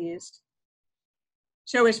slide, please.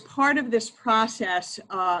 So as part of this process,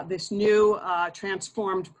 this new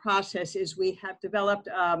transformed process, is we have developed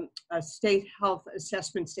a state health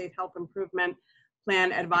assessment, state health improvement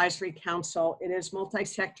plan advisory council. It is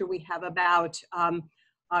multi-sector. We have about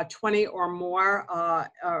 20 or more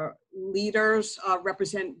leaders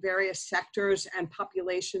represent various sectors and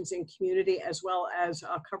populations in community, as well as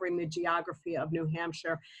covering the geography of New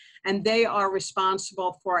Hampshire. And they are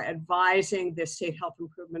responsible for advising the state health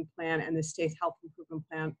improvement plan and the state health improvement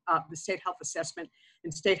plan, the state health assessment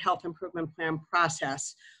and state health improvement plan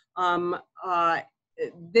process.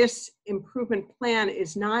 this improvement plan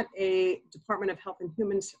is not a Department of Health and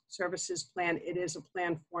Human Services plan. It is a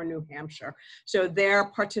plan for New Hampshire. So their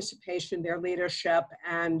participation, their leadership,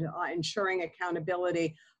 and ensuring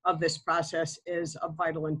accountability of this process is of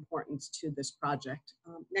vital importance to this project.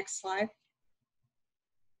 Next slide.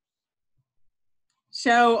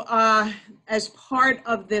 So as part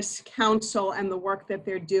of this council and the work that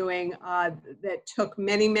they're doing, that took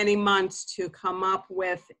many, many months to come up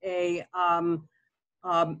with a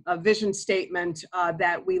vision statement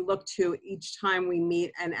that we look to each time we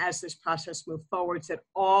meet, and as this process moves forward, that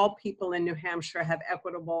all people in New Hampshire have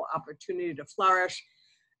equitable opportunity to flourish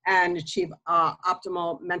and achieve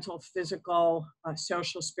optimal mental, physical,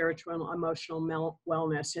 social, spiritual, and emotional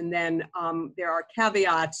wellness. And then there are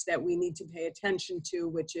caveats that we need to pay attention to,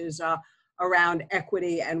 which is around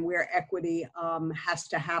equity and where equity has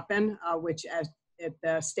to happen, which at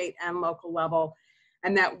the state and local level.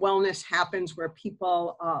 And that wellness happens where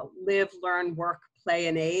people live, learn, work, play,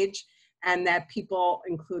 and age, and that people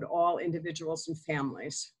include all individuals and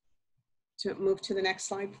families. To move to the next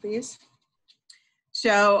slide, please.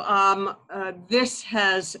 So this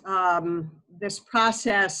has, this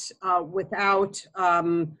process without,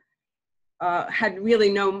 had really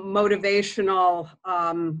no motivational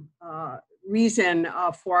reason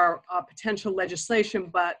for potential legislation,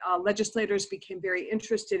 but legislators became very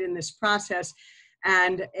interested in this process,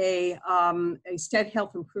 and a state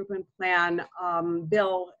health improvement plan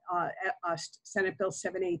bill, Senate Bill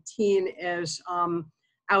 718, is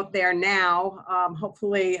out there now.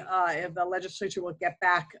 Hopefully the legislature will get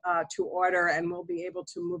back to order and we'll be able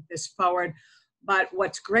to move this forward. But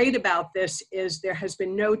what's great about this is there has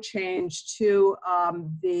been no change to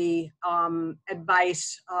the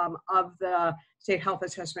advice of the State Health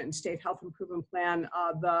Assessment and State Health Improvement Plan.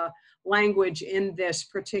 The language in this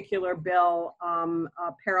particular bill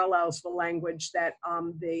parallels the language that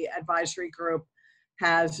the advisory group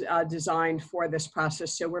has designed for this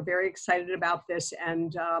process. So we're very excited about this,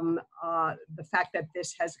 and the fact that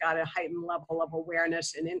this has got a heightened level of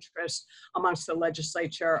awareness and interest amongst the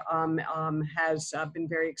legislature has been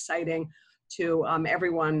very exciting to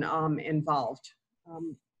everyone involved.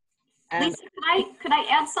 Lisa, could I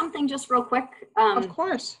add something just real quick? Of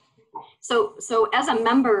course. So as a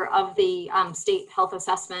member of the State Health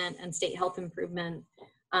Assessment and State Health Improvement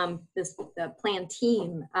the plan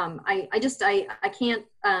team, I can't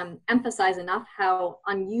emphasize enough how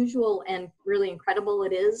unusual and really incredible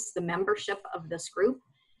it is, the membership of this group,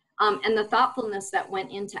 and the thoughtfulness that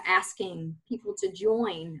went into asking people to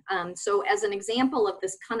join. So as an example of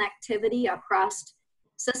this connectivity across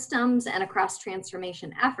systems and across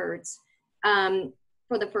transformation efforts,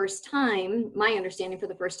 for the first time, my understanding for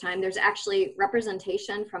the first time, there's actually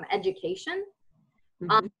representation from education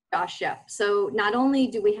on the JAWS ship. So not only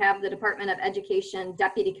do we have the Department of Education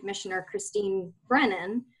Deputy Commissioner Christine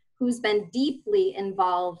Brennan, who's been deeply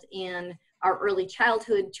involved in our early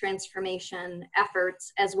childhood transformation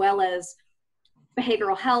efforts, as well as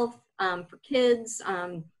behavioral health for kids,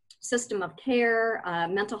 system of care,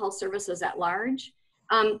 mental health services at large.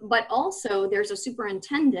 But also there's a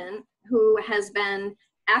superintendent who has been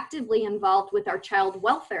actively involved with our child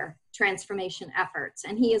welfare transformation efforts,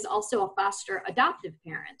 and he is also a foster adoptive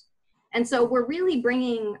parent. And so we're really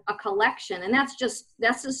bringing a collection, and that's just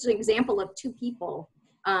an example of two people.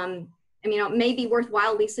 I mean, it may be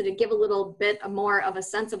worthwhile, Lisa, to give a little bit more of a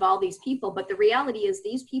sense of all these people, but the reality is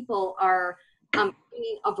these people are bringing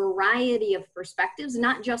a variety of perspectives,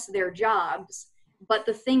 not just their jobs, but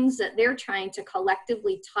the things that they're trying to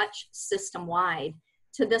collectively touch system-wide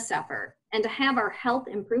to this effort. And to have our health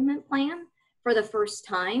improvement plan for the first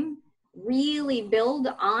time really build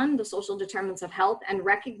on the social determinants of health and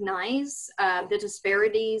recognize the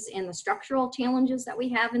disparities in the structural challenges that we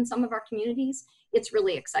have in some of our communities, it's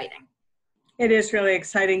really exciting. It is really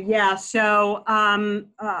exciting, yeah. So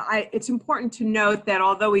it's important to note that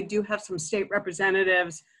although we do have some state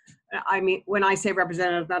representatives, I mean, when I say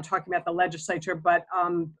representatives, I'm not talking about the legislature, but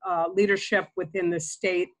leadership within the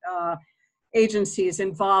state agencies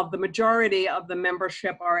involved, the majority of the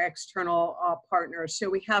membership are external partners. So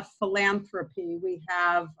we have philanthropy, we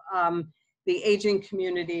have the aging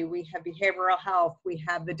community, we have behavioral health, we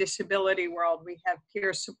have the disability world, we have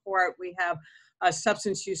peer support, we have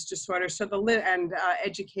substance use disorder, so and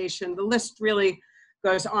education. The list really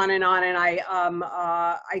goes on. And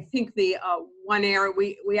I think the one area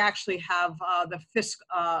we actually have the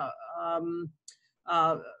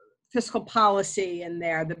fiscal policy in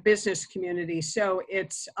there, the business community. So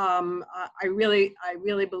it's I really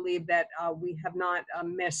believe that we have not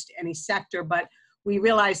missed any sector, but we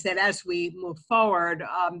realize that as we move forward,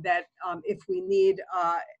 that if we need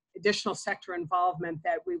additional sector involvement,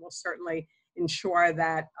 that we will certainly ensure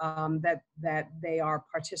that, that they are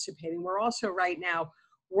participating. We're also right now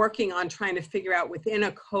working on trying to figure out within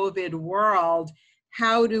a COVID world,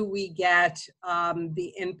 how do we get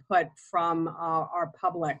the input from our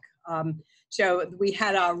public? So we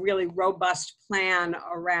had a really robust plan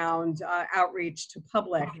around outreach to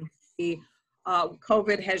public.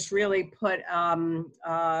 COVID has really put,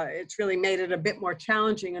 it's really made it a bit more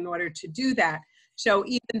challenging in order to do that. So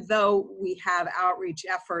even though we have outreach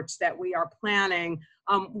efforts that we are planning,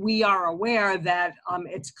 we are aware that I'm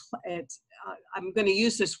going to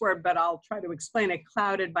use this word, but I'll try to explain it,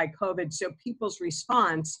 clouded by COVID. So people's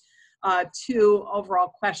response to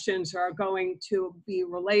overall questions are going to be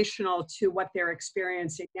relational to what they're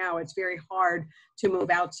experiencing now. It's very hard to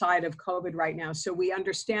move outside of COVID right now. So we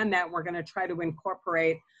understand that. We're going to try to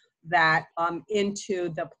incorporate that into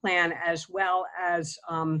the plan, as well as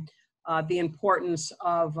the importance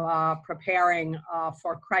of preparing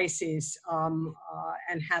for crises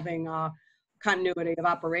and having continuity of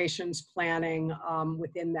operations planning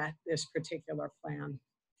within this particular plan.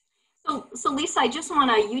 So Lisa, I just want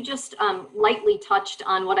to, you just lightly touched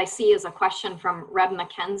on what I see as a question from Reb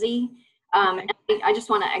McKenzie. Okay. And I just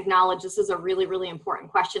want to acknowledge this is a really, really important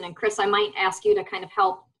question. And Chris, I might ask you to kind of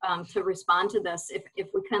help to respond to this if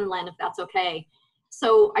we can, Len, if that's okay.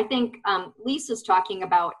 So I think Lisa's talking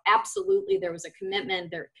about, absolutely, there was a commitment,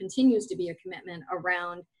 there continues to be a commitment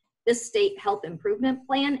around this state health improvement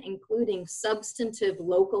plan, including substantive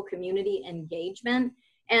local community engagement.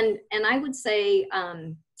 And I would say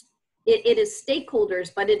it is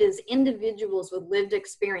stakeholders, but it is individuals with lived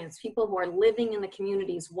experience, people who are living in the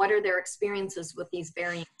communities. What are their experiences with these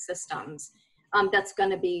varying systems? That's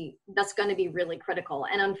going to be really critical.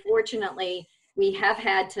 And unfortunately, we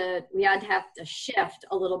had to have to shift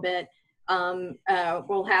a little bit.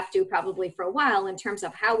 We'll have to probably for a while in terms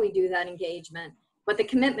of how we do that engagement, but the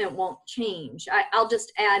commitment won't change. I'll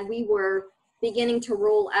just add, we were beginning to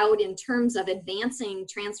roll out in terms of advancing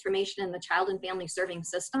transformation in the child and family serving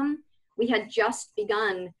system. We had just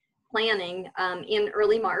begun planning in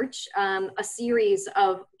early March a series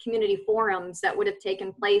of community forums that would have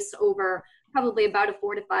taken place over probably about a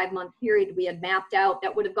 4 to 5 month period we had mapped out,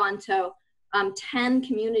 that would have gone to 10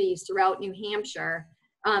 communities throughout New Hampshire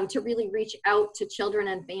to really reach out to children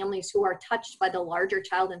and families who are touched by the larger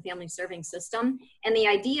child and family serving system. And the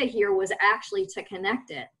idea here was actually to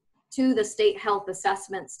connect it to the state health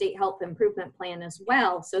assessment, state health improvement plan as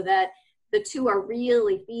well, so that the two are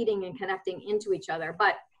really feeding and connecting into each other.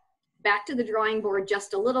 But back to the drawing board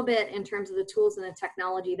just a little bit in terms of the tools and the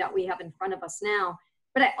technology that we have in front of us now.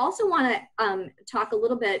 But I also want to talk a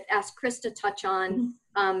little bit, ask Chris to touch on,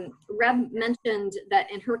 Reb mentioned that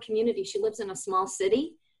in her community, she lives in a small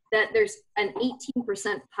city, that there's an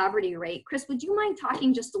 18% poverty rate. Chris, would you mind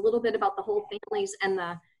talking just a little bit about the whole families and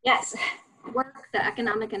the Yes. work, the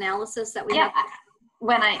economic analysis that we have?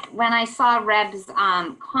 When I saw Reb's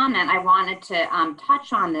comment, I wanted to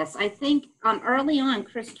touch on this. I think early on,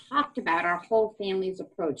 Chris talked about our whole family's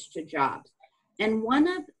approach to jobs. And one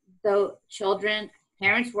of the children,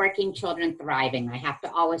 parents working, children thriving, I have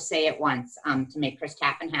to always say it once to make Chris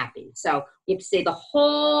Tappan happy. So we have to say the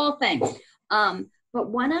whole thing. But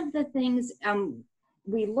one of the things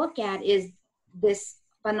we look at is this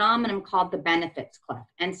phenomenon called the benefits cliff.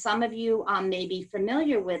 And some of you may be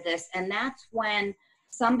familiar with this, and that's when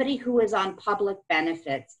somebody who is on public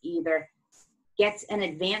benefits either gets an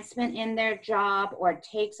advancement in their job or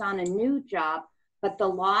takes on a new job, but the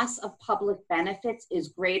loss of public benefits is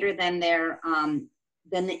greater than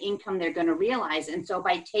than the income they're going to realize. And so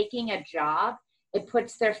by taking a job, it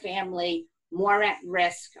puts their family more at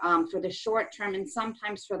risk for the short term and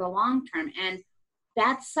sometimes for the long term. And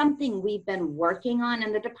that's something we've been working on,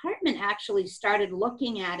 and the department actually started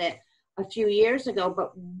looking at it a few years ago,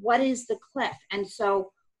 but what is the cliff? And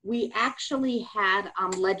so we actually had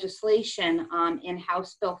legislation in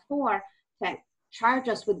House Bill 4 that charged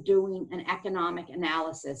us with doing an economic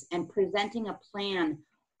analysis and presenting a plan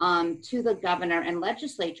to the governor and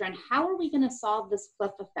legislature, and how are we going to solve this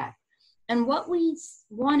cliff effect? And what we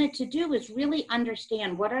wanted to do is really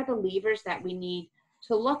understand what are the levers that we need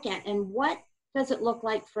to look at, and what does it look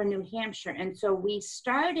like for New Hampshire? And so we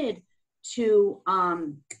started to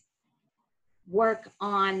work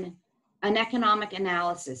on an economic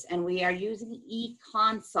analysis, and we are using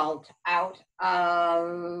eConsult out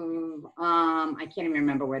of, I can't even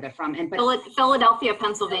remember where they're from. But Philadelphia,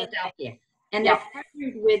 Pennsylvania. Philadelphia. And they're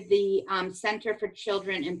partnered with the Center for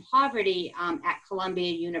Children in Poverty at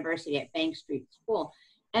Columbia University at Bank Street School.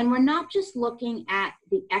 And we're not just looking at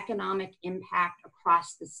the economic impact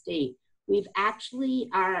across the state. we've actually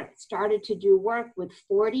started to do work with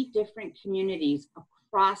 40 different communities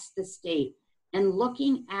across the state and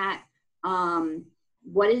looking at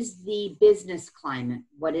what is the business climate,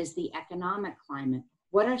 what is the economic climate,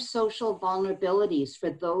 what are social vulnerabilities for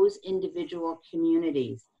those individual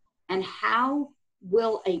communities, and how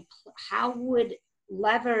would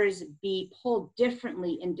levers be pulled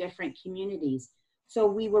differently in different communities. So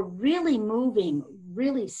we were really moving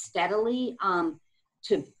really steadily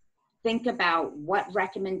to think about what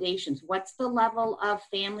recommendations, what's the level of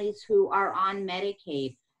families who are on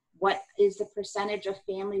Medicaid, what is the percentage of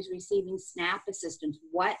families receiving SNAP assistance,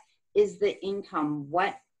 what is the income,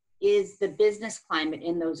 what is the business climate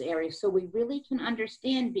in those areas, so we really can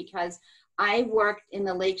understand, because I worked in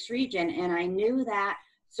the Lakes region and I knew that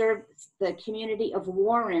the community of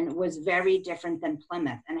Warren was very different than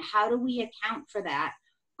Plymouth. And how do we account for that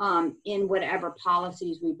in whatever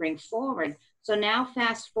policies we bring forward? So now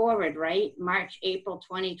fast forward, right, March, April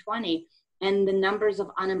 2020, and the numbers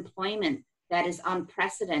of unemployment that is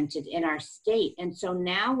unprecedented in our state. And so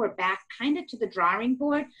now we're back kind of to the drawing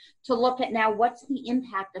board to look at now what's the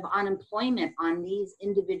impact of unemployment on these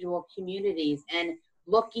individual communities, and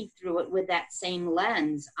looking through it with that same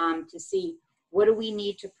lens to see what do we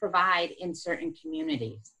need to provide in certain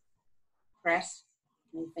communities. Chris,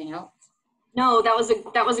 anything else? No, that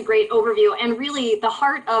was a great overview. And really the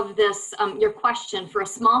heart of this, your question, for a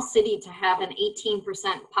small city to have an 18%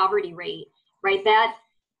 poverty rate, right? That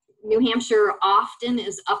New Hampshire often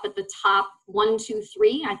is up at the top 1, 2,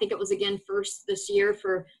 3. I think it was again first this year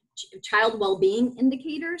for child well-being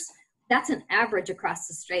indicators. That's an average across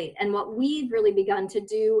the state. And what we've really begun to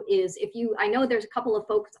do is, I know there's a couple of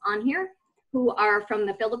folks on here who are from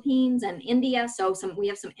the Philippines and India, so we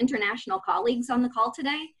have some international colleagues on the call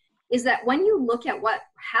today, is that when you look at what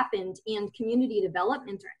happened in community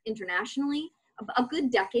development internationally, a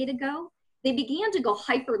good decade ago, they began to go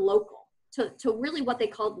hyper-local. To really what they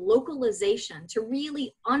called localization, to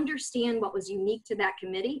really understand what was unique to that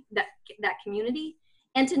community,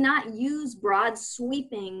 and to not use broad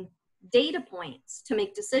sweeping data points to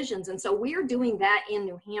make decisions. And so we're doing that in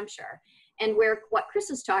New Hampshire. And what Chris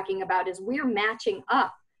is talking about is we're matching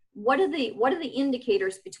up what are the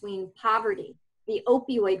indicators between poverty, the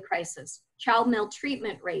opioid crisis, child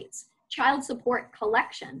maltreatment rates, child support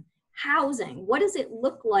collection, housing. What does it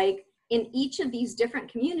look like in each of these different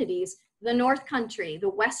communities? The North Country, the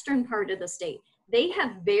western part of the state, they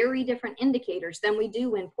have very different indicators than we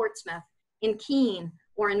do in Portsmouth, in Keene,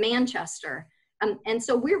 or in Manchester. And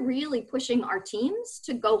so we're really pushing our teams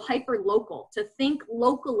to go hyper-local, to think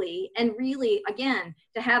locally, and really, again,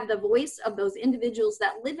 to have the voice of those individuals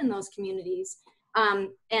that live in those communities,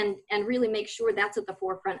 and really make sure that's at the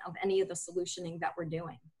forefront of any of the solutioning that we're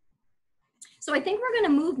doing. So I think we're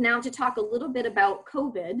going to move now to talk a little bit about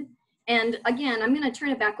COVID. And again, I'm going to turn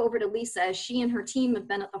it back over to Lisa, as she and her team have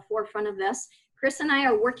been at the forefront of this. Chris and I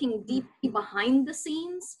are working deeply behind the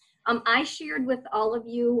scenes. I shared with all of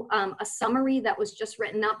you a summary that was just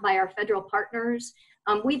written up by our federal partners.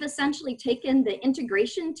 We've essentially taken the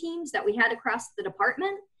integration teams that we had across the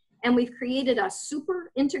department, and we've created a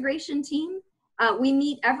super integration team. We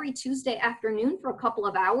meet every Tuesday afternoon for a couple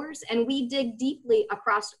of hours, and we dig deeply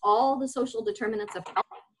across all the social determinants of health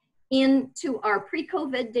into our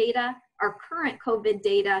pre-COVID data, our current COVID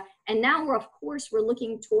data, and now we're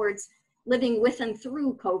looking towards living with and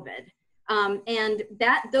through COVID. And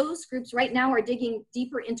those groups right now are digging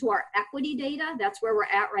deeper into our equity data. That's where we're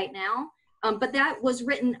at right now. But that was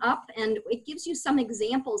written up, and it gives you some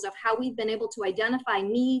examples of how we've been able to identify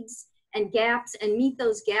needs and gaps and meet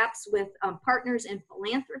those gaps with partners in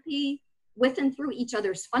philanthropy, with and through each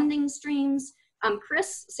other's funding streams.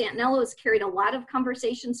 Chris Santaniello has carried a lot of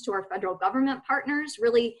conversations to our federal government partners,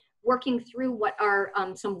 really working through what are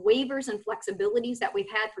some waivers and flexibilities that we've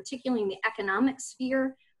had, particularly in the economic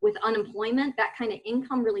sphere with unemployment. That kind of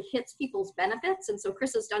income really hits people's benefits. And so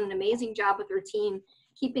Chris has done an amazing job with her team,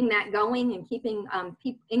 keeping that going and keeping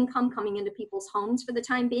income coming into people's homes for the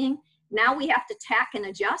time being. Now we have to tack and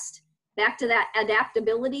adjust back to that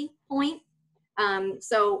adaptability point.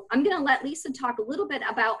 So I'm going to let Lisa talk a little bit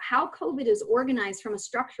about how COVID is organized from a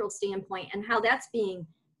structural standpoint and how that's being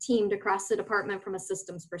teamed across the department from a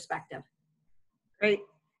systems perspective. Great.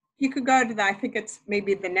 You could go to I think it's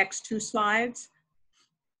maybe the next 2 slides.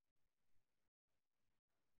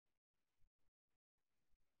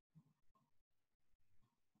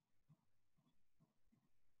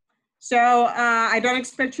 So I don't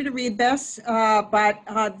expect you to read this, but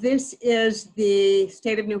this is the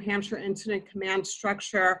State of New Hampshire Incident Command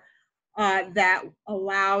structure that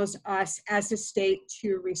allows us as a state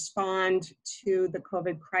to respond to the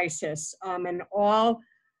COVID crisis. And all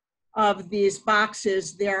of these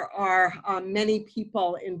boxes, there are many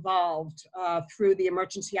people involved through the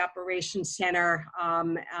Emergency Operations Center,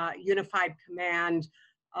 Unified Command,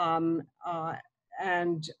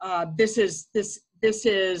 and this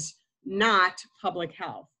is not public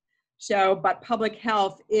health. So, but public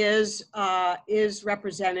health is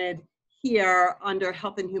represented here under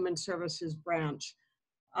Health and Human Services branch.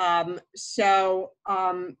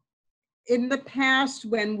 In the past,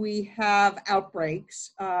 when we have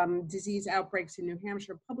outbreaks, disease outbreaks in New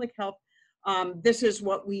Hampshire, public health, this is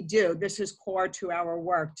what we do. This is core to our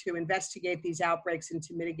work, to investigate these outbreaks and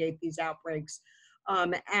to mitigate these outbreaks.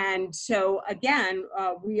 And so again,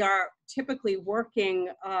 we are typically working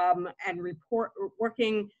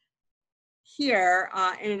working here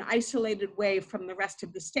in an isolated way from the rest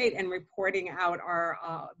of the state and reporting out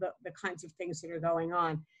the kinds of things that are going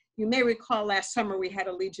on. You may recall last summer we had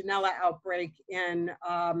a Legionella outbreak in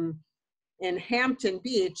Hampton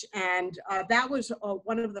Beach, and that was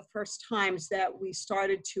one of the first times that we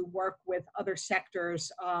started to work with other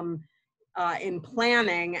sectors in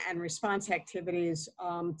planning and response activities.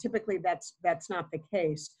 Typically that's not the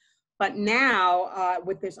case. But now,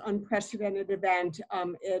 with this unprecedented event,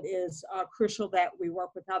 it is crucial that we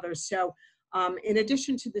work with others. So in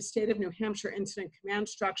addition to the state of New Hampshire incident command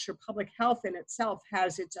structure, public health in itself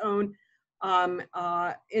has its own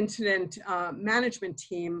incident management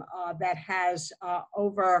team that has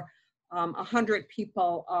over 100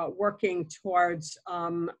 people working towards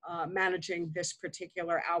managing this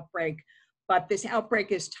particular outbreak. But this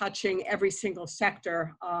outbreak is touching every single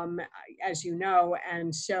sector, as you know,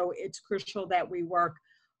 and so it's crucial that we work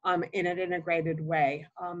in an integrated way.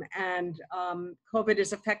 COVID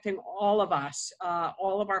is affecting all of us,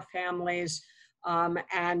 all of our families,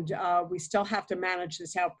 and we still have to manage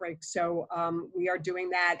this outbreak. So we are doing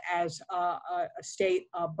that as a state,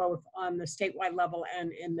 both on the statewide level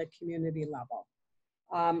and in the community level.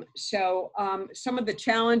 Some of the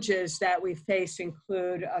challenges that we face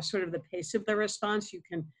include sort of the pace of the response.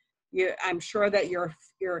 I'm sure that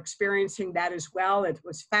you're experiencing that as well. It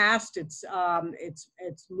was fast. It's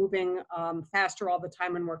moving faster all the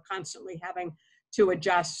time, and we're constantly having to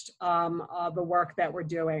adjust the work that we're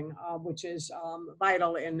doing, which is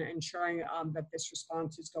vital in ensuring that this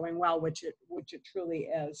response is going well, which it truly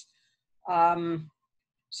is.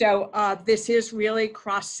 This is really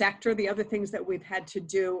cross-sector. The other things that we've had to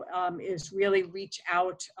do is really reach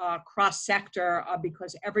out cross-sector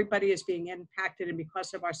because everybody is being impacted, and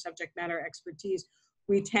because of our subject matter expertise,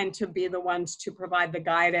 we tend to be the ones to provide the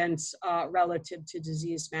guidance relative to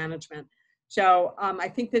disease management. So I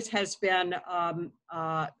think this has been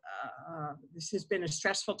a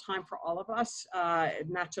stressful time for all of us,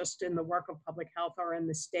 not just in the work of public health or in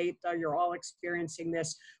the state. You're all experiencing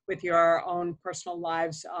this with your own personal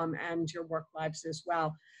lives and your work lives as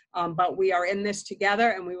well. But we are in this together,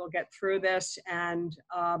 and we will get through this. And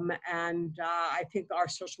I think our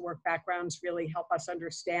social work backgrounds really help us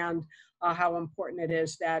understand how important it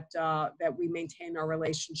is that we maintain our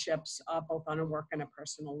relationships both on a work and a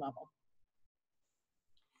personal level.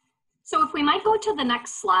 So if we might go to the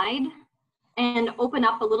next slide and open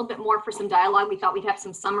up a little bit more for some dialogue. We thought we'd have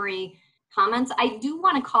some summary comments. I do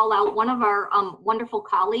want to call out one of our wonderful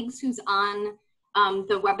colleagues who's on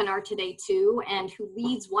the webinar today too, and who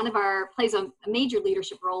plays a major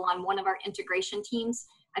leadership role on one of our integration teams.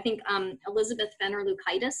 I think Elizabeth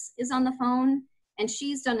Fenner-Lukaitis is on the phone, and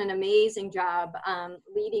she's done an amazing job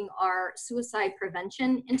leading our suicide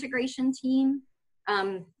prevention integration team.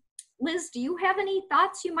 Liz, do you have any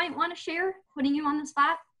thoughts you might want to share, putting you on the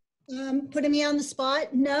spot? Putting me on the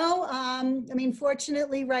spot? No. I mean,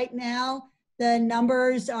 fortunately, right now, the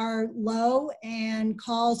numbers are low, and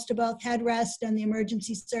calls to both headrest and the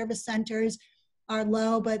emergency service centers are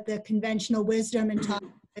low, but the conventional wisdom in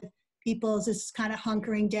talking with people is just kind of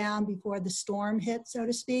hunkering down before the storm hits, so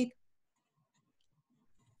to speak.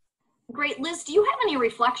 Great. Liz, do you have any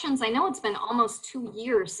reflections? I know it's been almost 2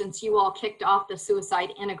 years since you all kicked off the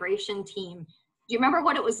suicide integration team. Do you remember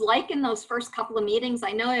what it was like in those first couple of meetings?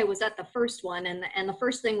 I know I was at the first one, and the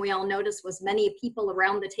first thing we all noticed was many people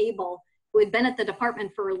around the table who had been at the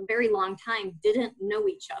department for a very long time didn't know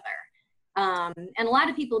each other. And a lot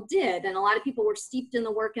of people did, and a lot of people were steeped in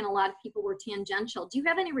the work, and a lot of people were tangential. Do you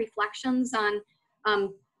have any reflections on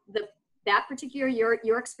that particular,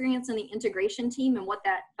 your experience in the integration team and what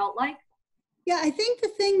that felt like? Yeah, I think the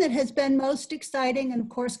thing that has been most exciting, and of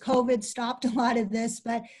course COVID stopped a lot of this,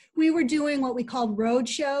 but we were doing what we called road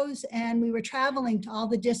shows, and we were traveling to all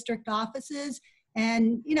the district offices.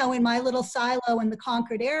 And, you know, in my little silo in the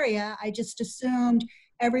Concord area, I just assumed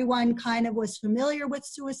everyone kind of was familiar with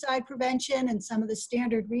suicide prevention and some of the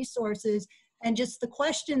standard resources And just the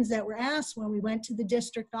questions that were asked when we went to the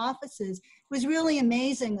district offices was really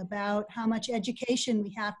amazing about how much education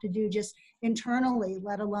we have to do just internally,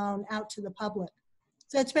 let alone out to the public.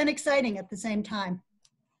 So it's been exciting at the same time.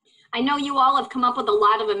 I know you all have come up with a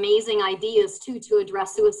lot of amazing ideas too to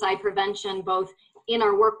address suicide prevention, both in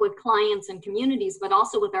our work with clients and communities, but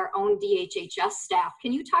also with our own DHHS staff.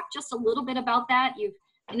 Can you talk just a little bit about that?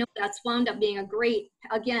 I know that's wound up being a great,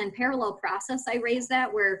 again, parallel process. I raised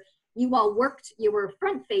that where you all worked, you were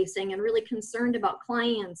front facing and really concerned about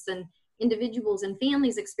clients and individuals and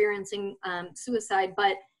families experiencing suicide,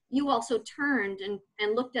 but you also turned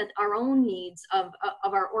and looked at our own needs of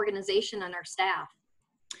our organization and our staff.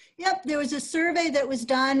 Yep, there was a survey that was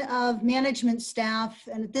done of management staff,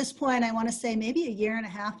 and at this point, I want to say maybe a year and a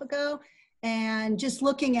half ago, and just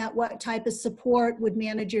looking at what type of support would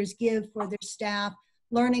managers give for their staff,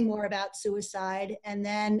 learning more about suicide, and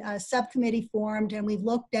then a subcommittee formed, and we've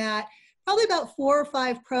looked at probably about 4 or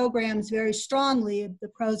 5 programs very strongly, the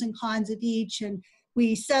pros and cons of each, and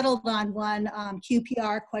we settled on one,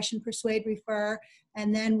 QPR, question, persuade, refer.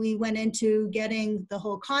 And then we went into getting the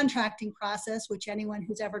whole contracting process, which anyone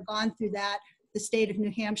who's ever gone through that, the state of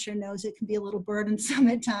New Hampshire knows it can be a little burdensome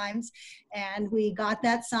at times. And we got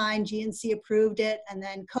that signed, GNC approved it, and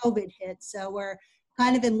then COVID hit. So we're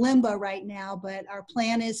kind of in limbo right now, but our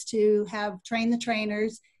plan is to have train the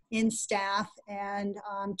trainers in staff and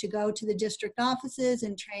to go to the district offices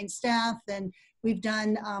and train staff. And we've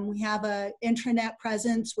done, we have a intranet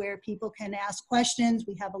presence where people can ask questions.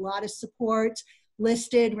 We have a lot of support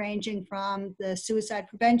listed, ranging from the suicide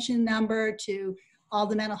prevention number to all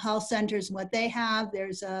the mental health centers and what they have.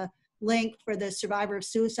 There's a link for the survivor of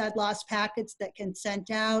suicide loss packets that can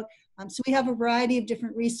sent out. So we have a variety of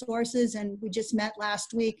different resources, and we just met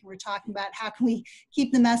last week and we're talking about how can we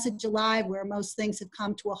keep the message alive where most things have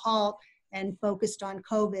come to a halt and focused on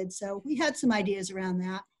COVID. So we had some ideas around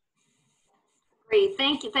that. Great,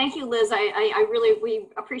 thank you, Liz. We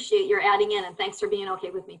appreciate your adding in, and thanks for being okay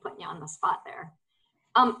with me putting you on the spot there.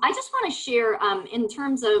 I just want to share in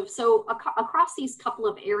terms of, across these couple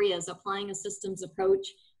of areas, applying a systems approach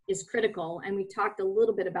is critical, and we talked a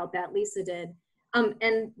little bit about that, Lisa did.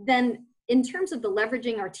 And then in terms of the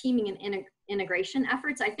leveraging our teaming and integration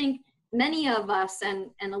efforts, I think many of us, and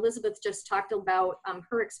Elizabeth just talked about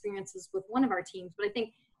her experiences with one of our teams, but I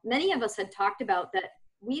think many of us had talked about that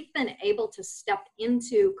we've been able to step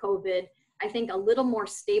into COVID, I think, a little more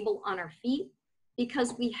stable on our feet,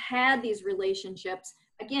 because we had these relationships,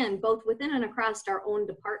 again, both within and across our own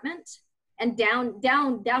department and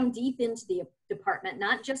down deep into the department,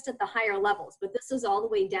 not just at the higher levels, but this is all the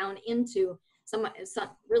way down into some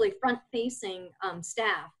really front-facing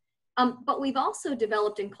staff. But we've also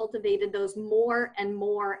developed and cultivated those more and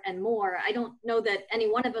more and more. I don't know that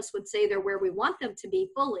any one of us would say they're where we want them to be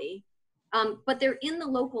fully, but they're in the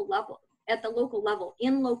local level, at the local level,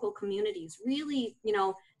 in local communities, really,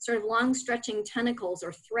 sort of long stretching tentacles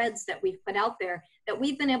or threads that we've put out there that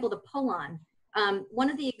we've been able to pull on. One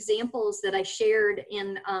of the examples that I shared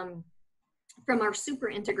from our super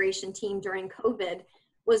integration team during COVID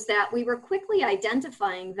was that we were quickly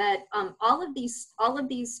identifying that all of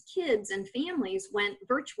these kids and families went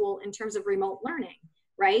virtual in terms of remote learning,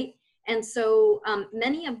 right? And so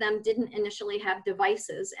many of them didn't initially have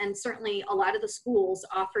devices, and certainly a lot of the schools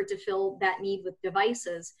offered to fill that need with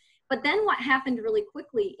devices. But then what happened really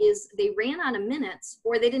quickly is they ran out of minutes,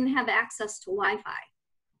 or they didn't have access to Wi-Fi.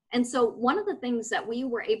 And so one of the things that we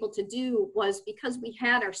were able to do was, because we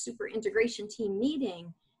had our super integration team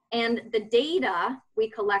meeting, and the data we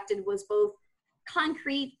collected was both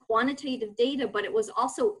concrete, quantitative data, but it was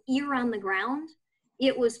also ear on the ground.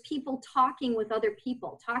 It was people talking with other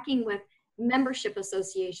people, talking with membership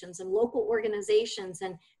associations and local organizations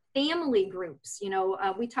and family groups.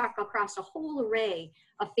 We talk across a whole array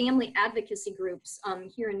of family advocacy groups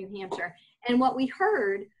here in New Hampshire. And what we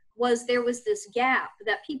heard was there was this gap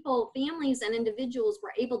that families and individuals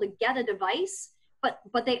were able to get a device,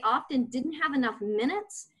 but they often didn't have enough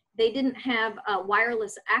minutes. They didn't have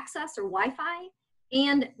wireless access or Wi-Fi.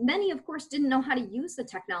 And many, of course, didn't know how to use the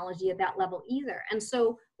technology at that level either. And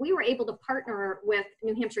so we were able to partner with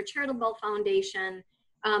New Hampshire Charitable Foundation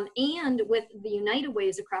and with the United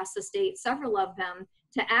Ways across the state, several of them,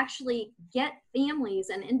 to actually get families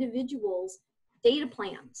and individuals data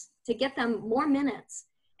plans, to get them more minutes,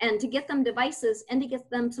 and to get them devices, and to get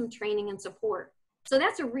them some training and support. So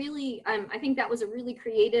that's a really, I think that was a really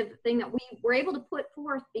creative thing that we were able to put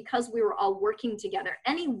forth because we were all working together.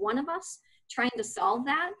 Any one of us trying to solve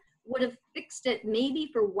that would have fixed it maybe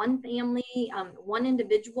for one family, one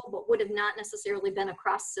individual, but would have not necessarily been a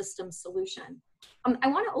cross-system solution. I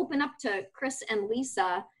want to open up to Chris and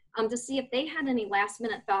Lisa to see if they had any last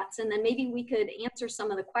minute thoughts, and then maybe we could answer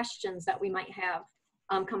some of the questions that we might have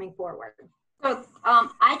coming forward. So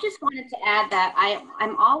I just wanted to add that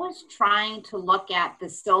I'm always trying to look at the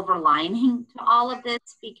silver lining to all of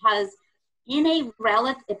this, because in a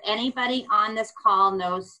relative, if anybody on this call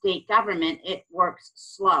knows state government, it works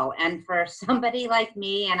slow. And for somebody like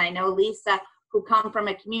me, and I know Lisa, who come from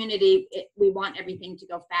a community, we want everything to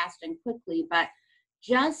go fast and quickly, but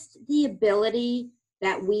just the ability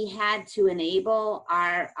that we had to enable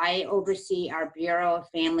I oversee our Bureau of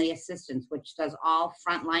Family Assistance, which does all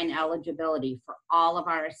frontline eligibility for all of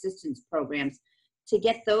our assistance programs. To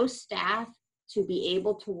get those staff to be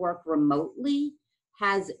able to work remotely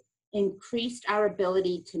has increased our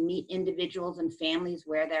ability to meet individuals and families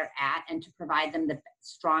where they're at and to provide them the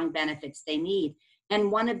strong benefits they need.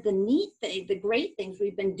 And one of the great things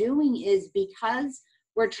we've been doing is, because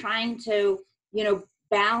we're trying to,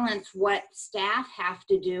 balance what staff have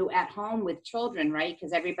to do at home with children, right?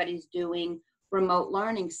 Because everybody's doing remote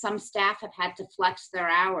learning. Some staff have had to flex their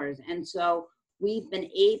hours. And so we've been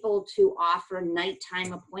able to offer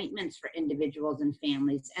nighttime appointments for individuals and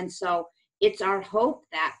families. And so it's our hope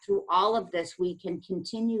that through all of this, we can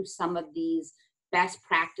continue some of these best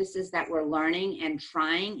practices that we're learning and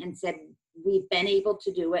trying, and said, we've been able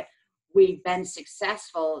to do it. We've been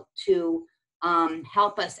successful to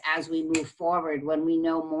help us as we move forward, when we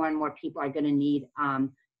know more and more people are going to need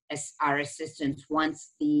our assistance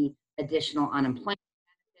once the additional unemployment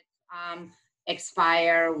benefits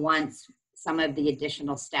expire, once some of the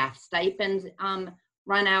additional staff stipends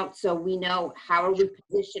run out. So we know, how are we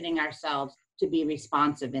positioning ourselves to be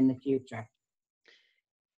responsive in the future.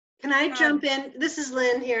 Can I jump in? This is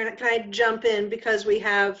Lynn here. Can I jump in, because we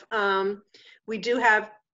do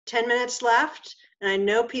have 10 minutes left, and I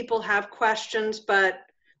know people have questions, but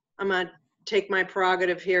I'm going to take my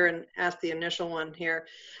prerogative here and ask the initial one here.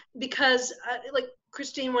 Because like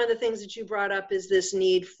Christine, one of the things that you brought up is this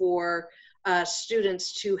need for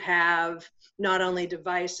students to have not only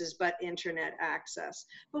devices, but internet access.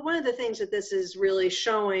 But one of the things that this is really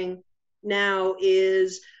showing now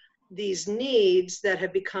is these needs that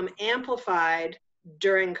have become amplified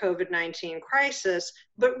during COVID-19 crisis,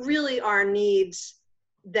 but really are needs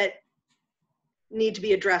that need to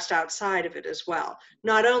be addressed outside of it as well.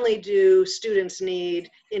 Not only do students need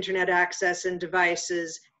internet access and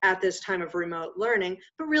devices at this time of remote learning,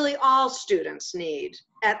 but really all students need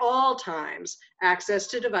at all times access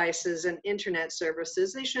to devices and internet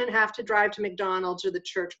services. They shouldn't have to drive to McDonald's or the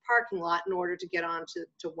church parking lot in order to get onto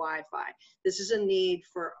Wi-Fi. This is a need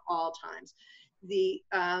for all times. The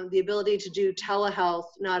ability to do telehealth,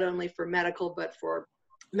 not only for medical, but for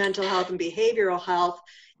mental health and behavioral health.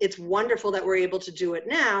 It's wonderful that we're able to do it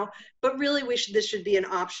now, but really this should be an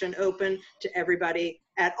option open to everybody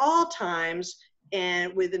at all times,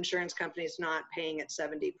 and with insurance companies not paying at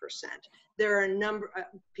 70%. There are a number of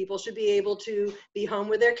people should be able to be home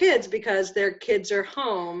with their kids because their kids are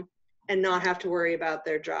home and not have to worry about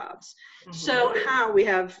their jobs. Mm-hmm. So how we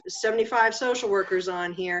have 75 social workers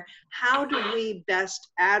on here, how do we best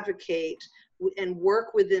advocate and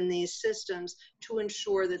work within these systems to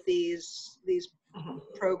ensure that these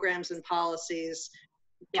programs and policies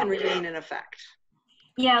can remain in effect?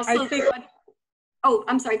 Yeah, so oh,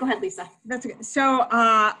 I'm sorry, go ahead, Lisa. That's okay. So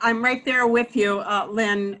I'm right there with you,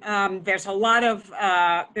 Lynn. There's a lot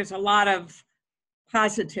of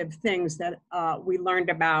positive things that we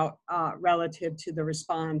learned about relative to the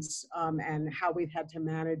response and how we've had to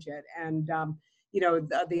manage it. And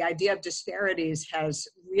the idea of disparities has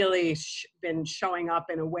really been showing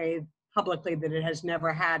up in a way publicly that it has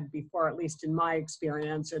never had before, at least in my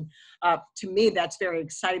experience. And to me, that's very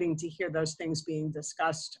exciting to hear those things being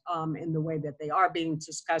discussed in the way that they are being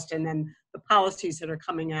discussed. And then the policies that are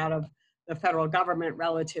coming out of the federal government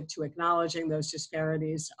relative to acknowledging those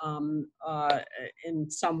disparities in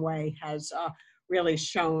some way has really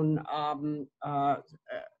shown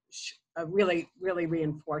really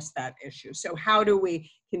reinforced that issue. So how do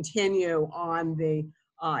we continue on the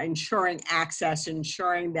ensuring access,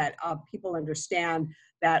 ensuring that people understand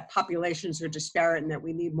that populations are disparate and that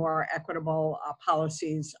we need more equitable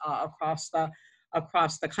policies across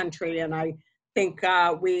the country? And I think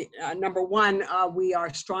number one, we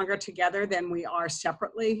are stronger together than we are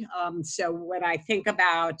separately. So when I think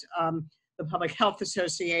about the Public Health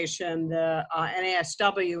Association, the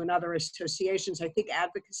NASW, and other associations, I think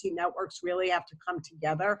advocacy networks really have to come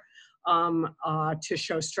together to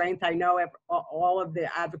show strength. I know all of the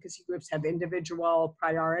advocacy groups have individual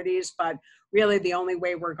priorities, but really the only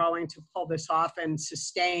way we're going to pull this off and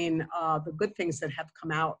sustain the good things that have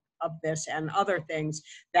come out of this and other things,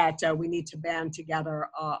 that we need to band together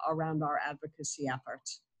around our advocacy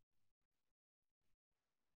efforts.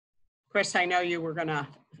 Chris, I know you were going to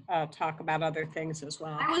talk about other things as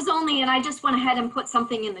well. I was only, and I just went ahead and put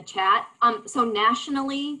something in the chat. So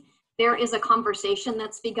nationally, there is a conversation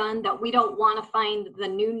that's begun that we don't want to find the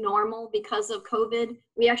new normal because of COVID.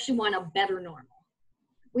 We actually want a better normal.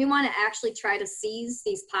 We want to actually try to seize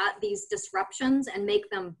these disruptions and make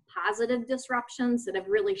them positive disruptions that have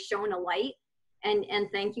really shown a light. And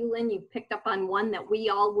thank you, Lynn, you picked up on one that we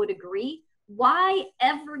all would agree. Why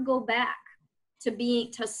ever go back to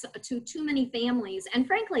being to too many families, and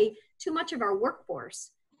frankly, too much of our workforce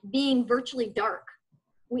being virtually dark?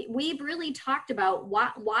 We've really talked about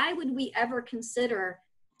why would we ever consider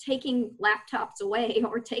taking laptops away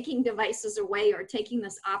or taking devices away or taking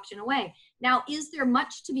this option away? Now, is there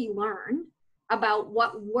much to be learned about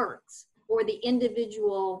what works for the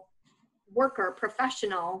individual worker,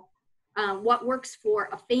 professional, what works for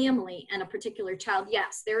a family and a particular child?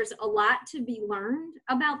 Yes, there's a lot to be learned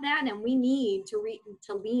about that, and we need to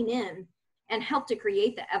lean in and help to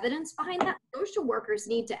create the evidence behind that. Social workers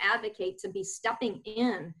need to advocate to be stepping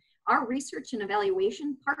in. Our research and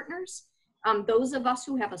evaluation partners, those of us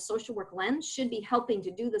who have a social work lens, should be helping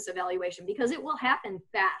to do this evaluation, because it will happen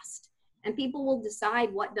fast and people will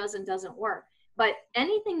decide what does and doesn't work. But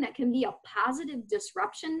anything that can be a positive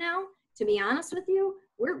disruption now, to be honest with you,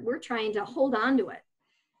 we're trying to hold on to it.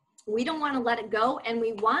 We don't want to let it go, and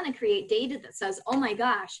we want to create data that says, oh my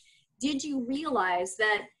gosh, did you realize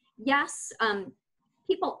that, yes,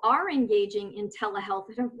 people are engaging in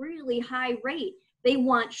telehealth at a really high rate. They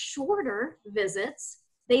want shorter visits.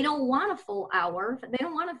 They don't want a full hour. They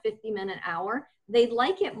don't want a 50-minute hour. They'd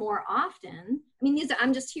like it more often. I mean,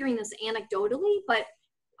 I'm just hearing this anecdotally, but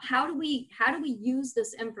how do we use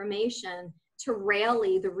this information to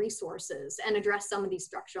rally the resources and address some of these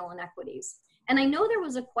structural inequities? And I know there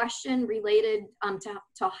was a question related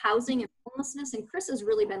to housing and homelessness, and Chris has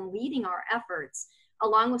really been leading our efforts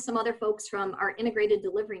along with some other folks from our integrated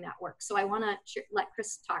delivery network. So I want to let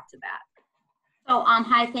Chris talk to that. So,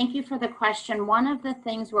 hi, thank you for the question. One of the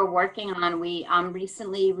things we're working on, we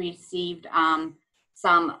recently received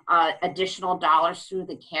some additional dollars through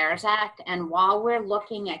the CARES Act. And while we're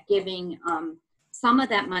looking at giving some of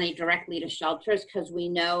that money directly to shelters, because we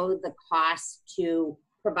know the cost to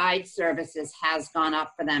provide services has gone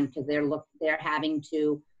up for them, because they're having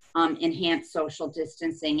to enhance social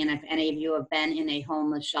distancing. And if any of you have been in a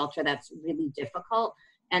homeless shelter, that's really difficult.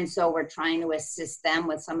 And so we're trying to assist them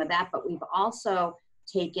with some of that. But we've also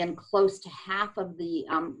taken close to half of the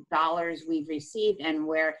dollars we've received, and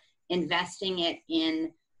we're investing it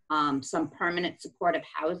in some permanent supportive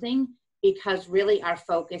housing, because really our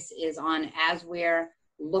focus is on, as we're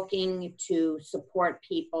looking to support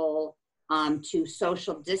people to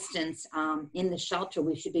social distance in the shelter,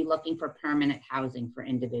 we should be looking for permanent housing for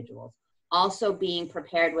individuals. Also being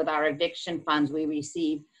prepared with our eviction funds, we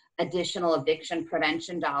received additional eviction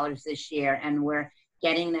prevention dollars this year, and we're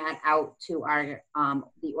getting that out to our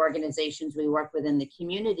the organizations we work with in the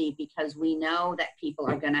community, because we know that people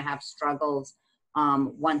are going to have struggles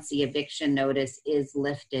once the eviction notice is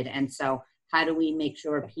lifted. And so how do we make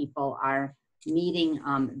sure people are meeting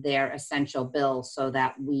their essential bills so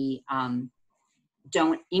that we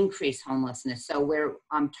don't increase homelessness? So we're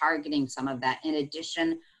targeting some of that. In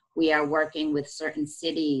addition, we are working with certain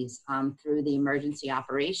cities through the Emergency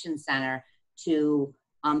Operations Center to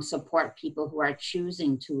support people who are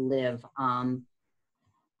choosing to live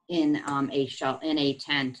in a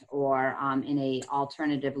tent or in a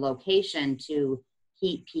alternative location, to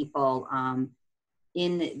keep people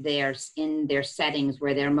in their settings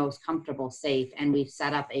where they're most comfortable, safe. And we've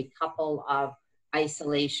set up a couple of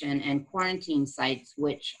isolation and quarantine sites,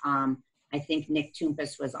 which I think Nick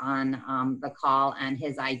Toompas was on the call, and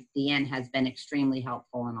his IDN has been extremely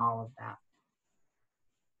helpful in all of that.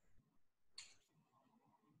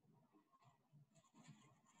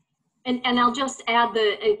 And I'll just add,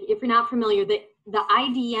 if you're not familiar, the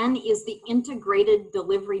IDN is the Integrated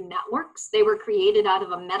Delivery Networks. They were created out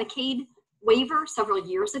of a Medicaid waiver several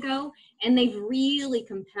years ago, and they've really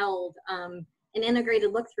compelled an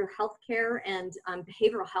integrated look through healthcare and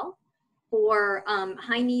behavioral health for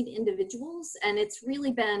high need individuals. And it's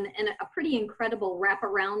really been a pretty incredible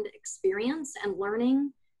wraparound experience and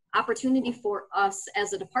learning opportunity for us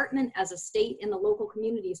as a department, as a state, in the local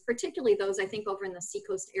communities, particularly those, I think, over in the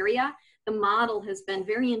Seacoast area. The model has been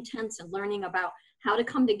very intense in learning about how to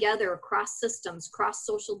come together across systems, cross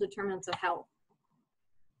social determinants of health.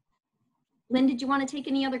 Lynn, did you want to take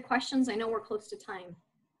any other questions? I know we're close to time.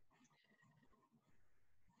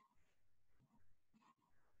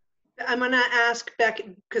 I'm going to ask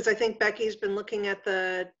Becky, because I think Becky's been looking at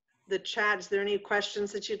the chat. Is there any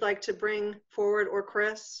questions that you'd like to bring forward, or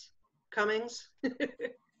Chris Cummings?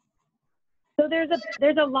 So there's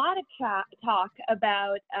a lot of talk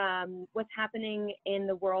about what's happening in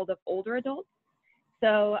the world of older adults.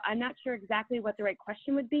 So I'm not sure exactly what the right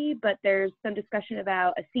question would be, but there's some discussion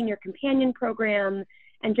about a senior companion program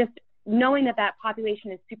and just knowing that that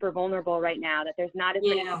population is super vulnerable right now, that there's not as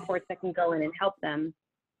many supports that can go in and help them.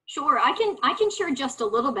 Sure, I can share just a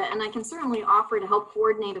little bit, and I can certainly offer to help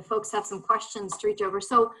coordinate if folks have some questions to reach over.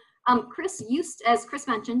 So Chris as Chris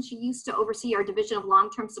mentioned, she used to oversee our division of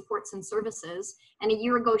long-term supports and services, and a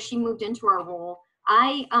year ago she moved into our role.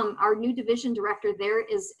 Our new division director there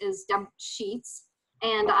is Deb Sheets,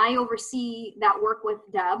 and I oversee that work with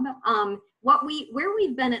Deb. Where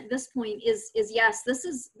we've been at this point is yes, this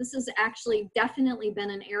is actually definitely been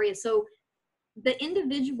an area. So the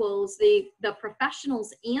individuals, the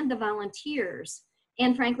professionals and the volunteers,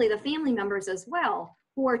 and frankly the family members as well,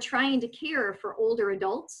 who are trying to care for older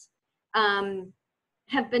adults,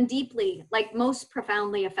 have been deeply, like most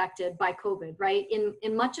profoundly affected by COVID, right?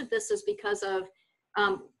 In much of this is because of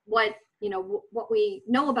what we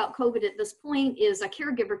know about COVID at this point is a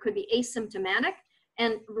caregiver could be asymptomatic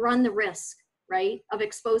and run the risk, right, of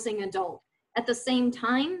exposing adult. At the same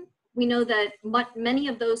time, we know that many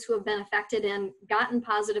of those who have been affected and gotten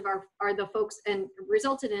positive are the folks and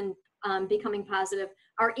resulted in becoming positive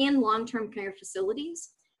are in long-term care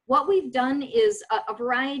facilities. What we've done is a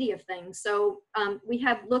variety of things. So we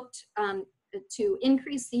have looked to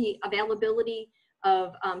increase the availability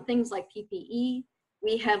of things like PPE.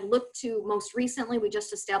 We have looked to, most recently, we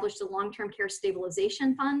just established a long-term care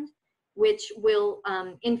stabilization fund, which will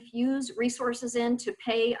infuse resources in to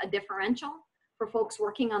pay a differential for folks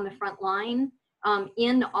working on the front line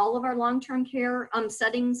in all of our long-term care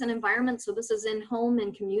settings and environments. So this is in home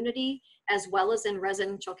and community, as well as in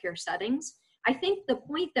residential care settings. I think the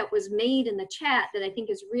point that was made in the chat that I think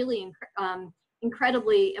is really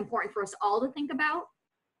incredibly important for us all to think about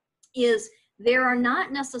is there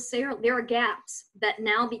are gaps that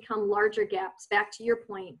now become larger gaps, back to your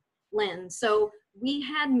point, Lynn. So we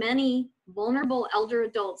had many vulnerable elder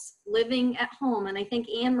adults living at home, and I think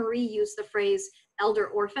Anne Marie used the phrase elder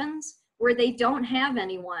orphans, where they don't have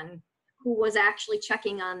anyone who was actually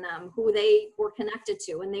checking on them, who they were connected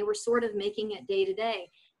to, and they were sort of making it day to day.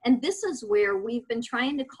 And this is where we've been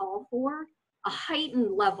trying to call for a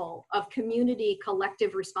heightened level of community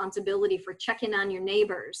collective responsibility for checking on your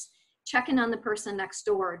neighbors, checking on the person next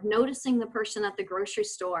door, noticing the person at the grocery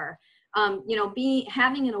store,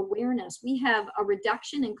 having an awareness. We have a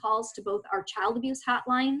reduction in calls to both our child abuse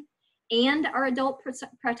hotline and our adult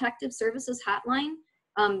protective services hotline.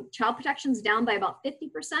 Child protection is down by about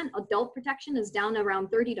 50%. Adult protection is down around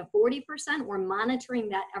 30 to 40%. We're monitoring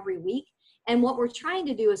that every week. And what we're trying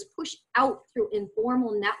to do is push out through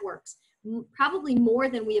informal networks, probably more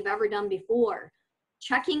than we have ever done before.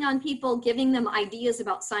 Checking on people, giving them ideas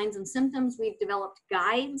about signs and symptoms. We've developed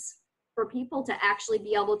guides for people to actually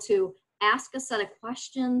be able to ask a set of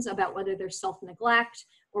questions about whether there's self-neglect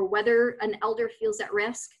or whether an elder feels at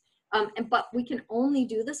risk. But we can only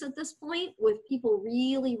do this at this point with people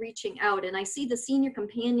really reaching out. And I see the Senior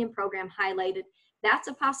Companion Program highlighted. That's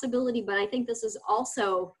a possibility, but I think this is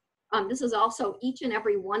also each and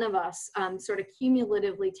every one of us sort of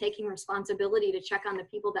cumulatively taking responsibility to check on the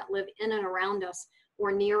people that live in and around us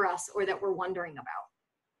or near us or that we're wondering about.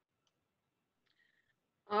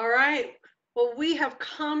 All right. Well, we have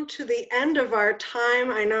come to the end of our time.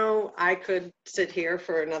 I know I could sit here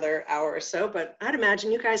for another hour or so, but I'd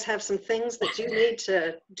imagine you guys have some things that you need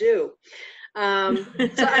to do.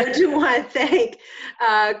 So I do want to thank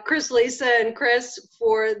Chris, Lisa, and Chris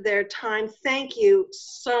for their time. Thank you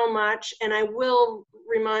so much. And I will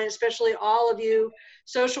remind especially all of you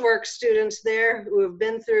social work students there who have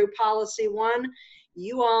been through Policy 1,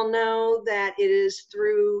 you all know that it is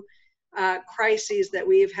through crises that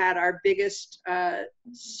we've had our biggest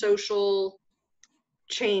social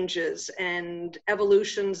changes and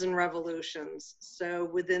evolutions and revolutions. So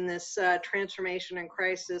within this transformation and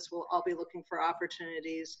crisis, we'll all be looking for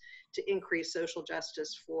opportunities to increase social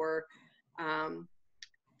justice for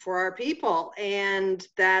our people. And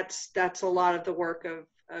that's a lot of the work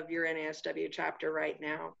of your NASW chapter right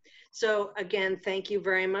now. So again, thank you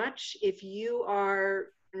very much.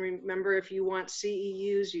 Remember, if you want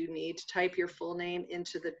CEUs, you need to type your full name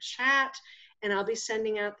into the chat, and I'll be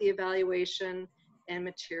sending out the evaluation and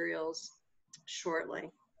materials shortly.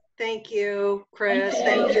 Thank you, Chris.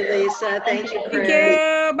 Thank you, Lisa. Thank you, Chris.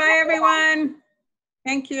 Thank you. Bye, everyone.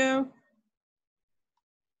 Thank you.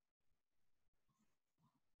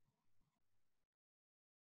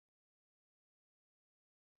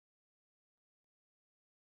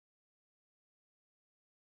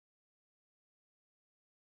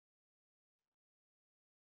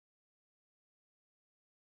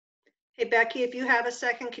 Hey, Becky, if you have a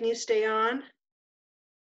second, can you stay on?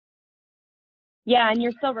 Yeah, and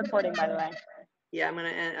you're still recording, by the way. Yeah,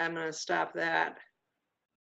 I'm gonna stop that.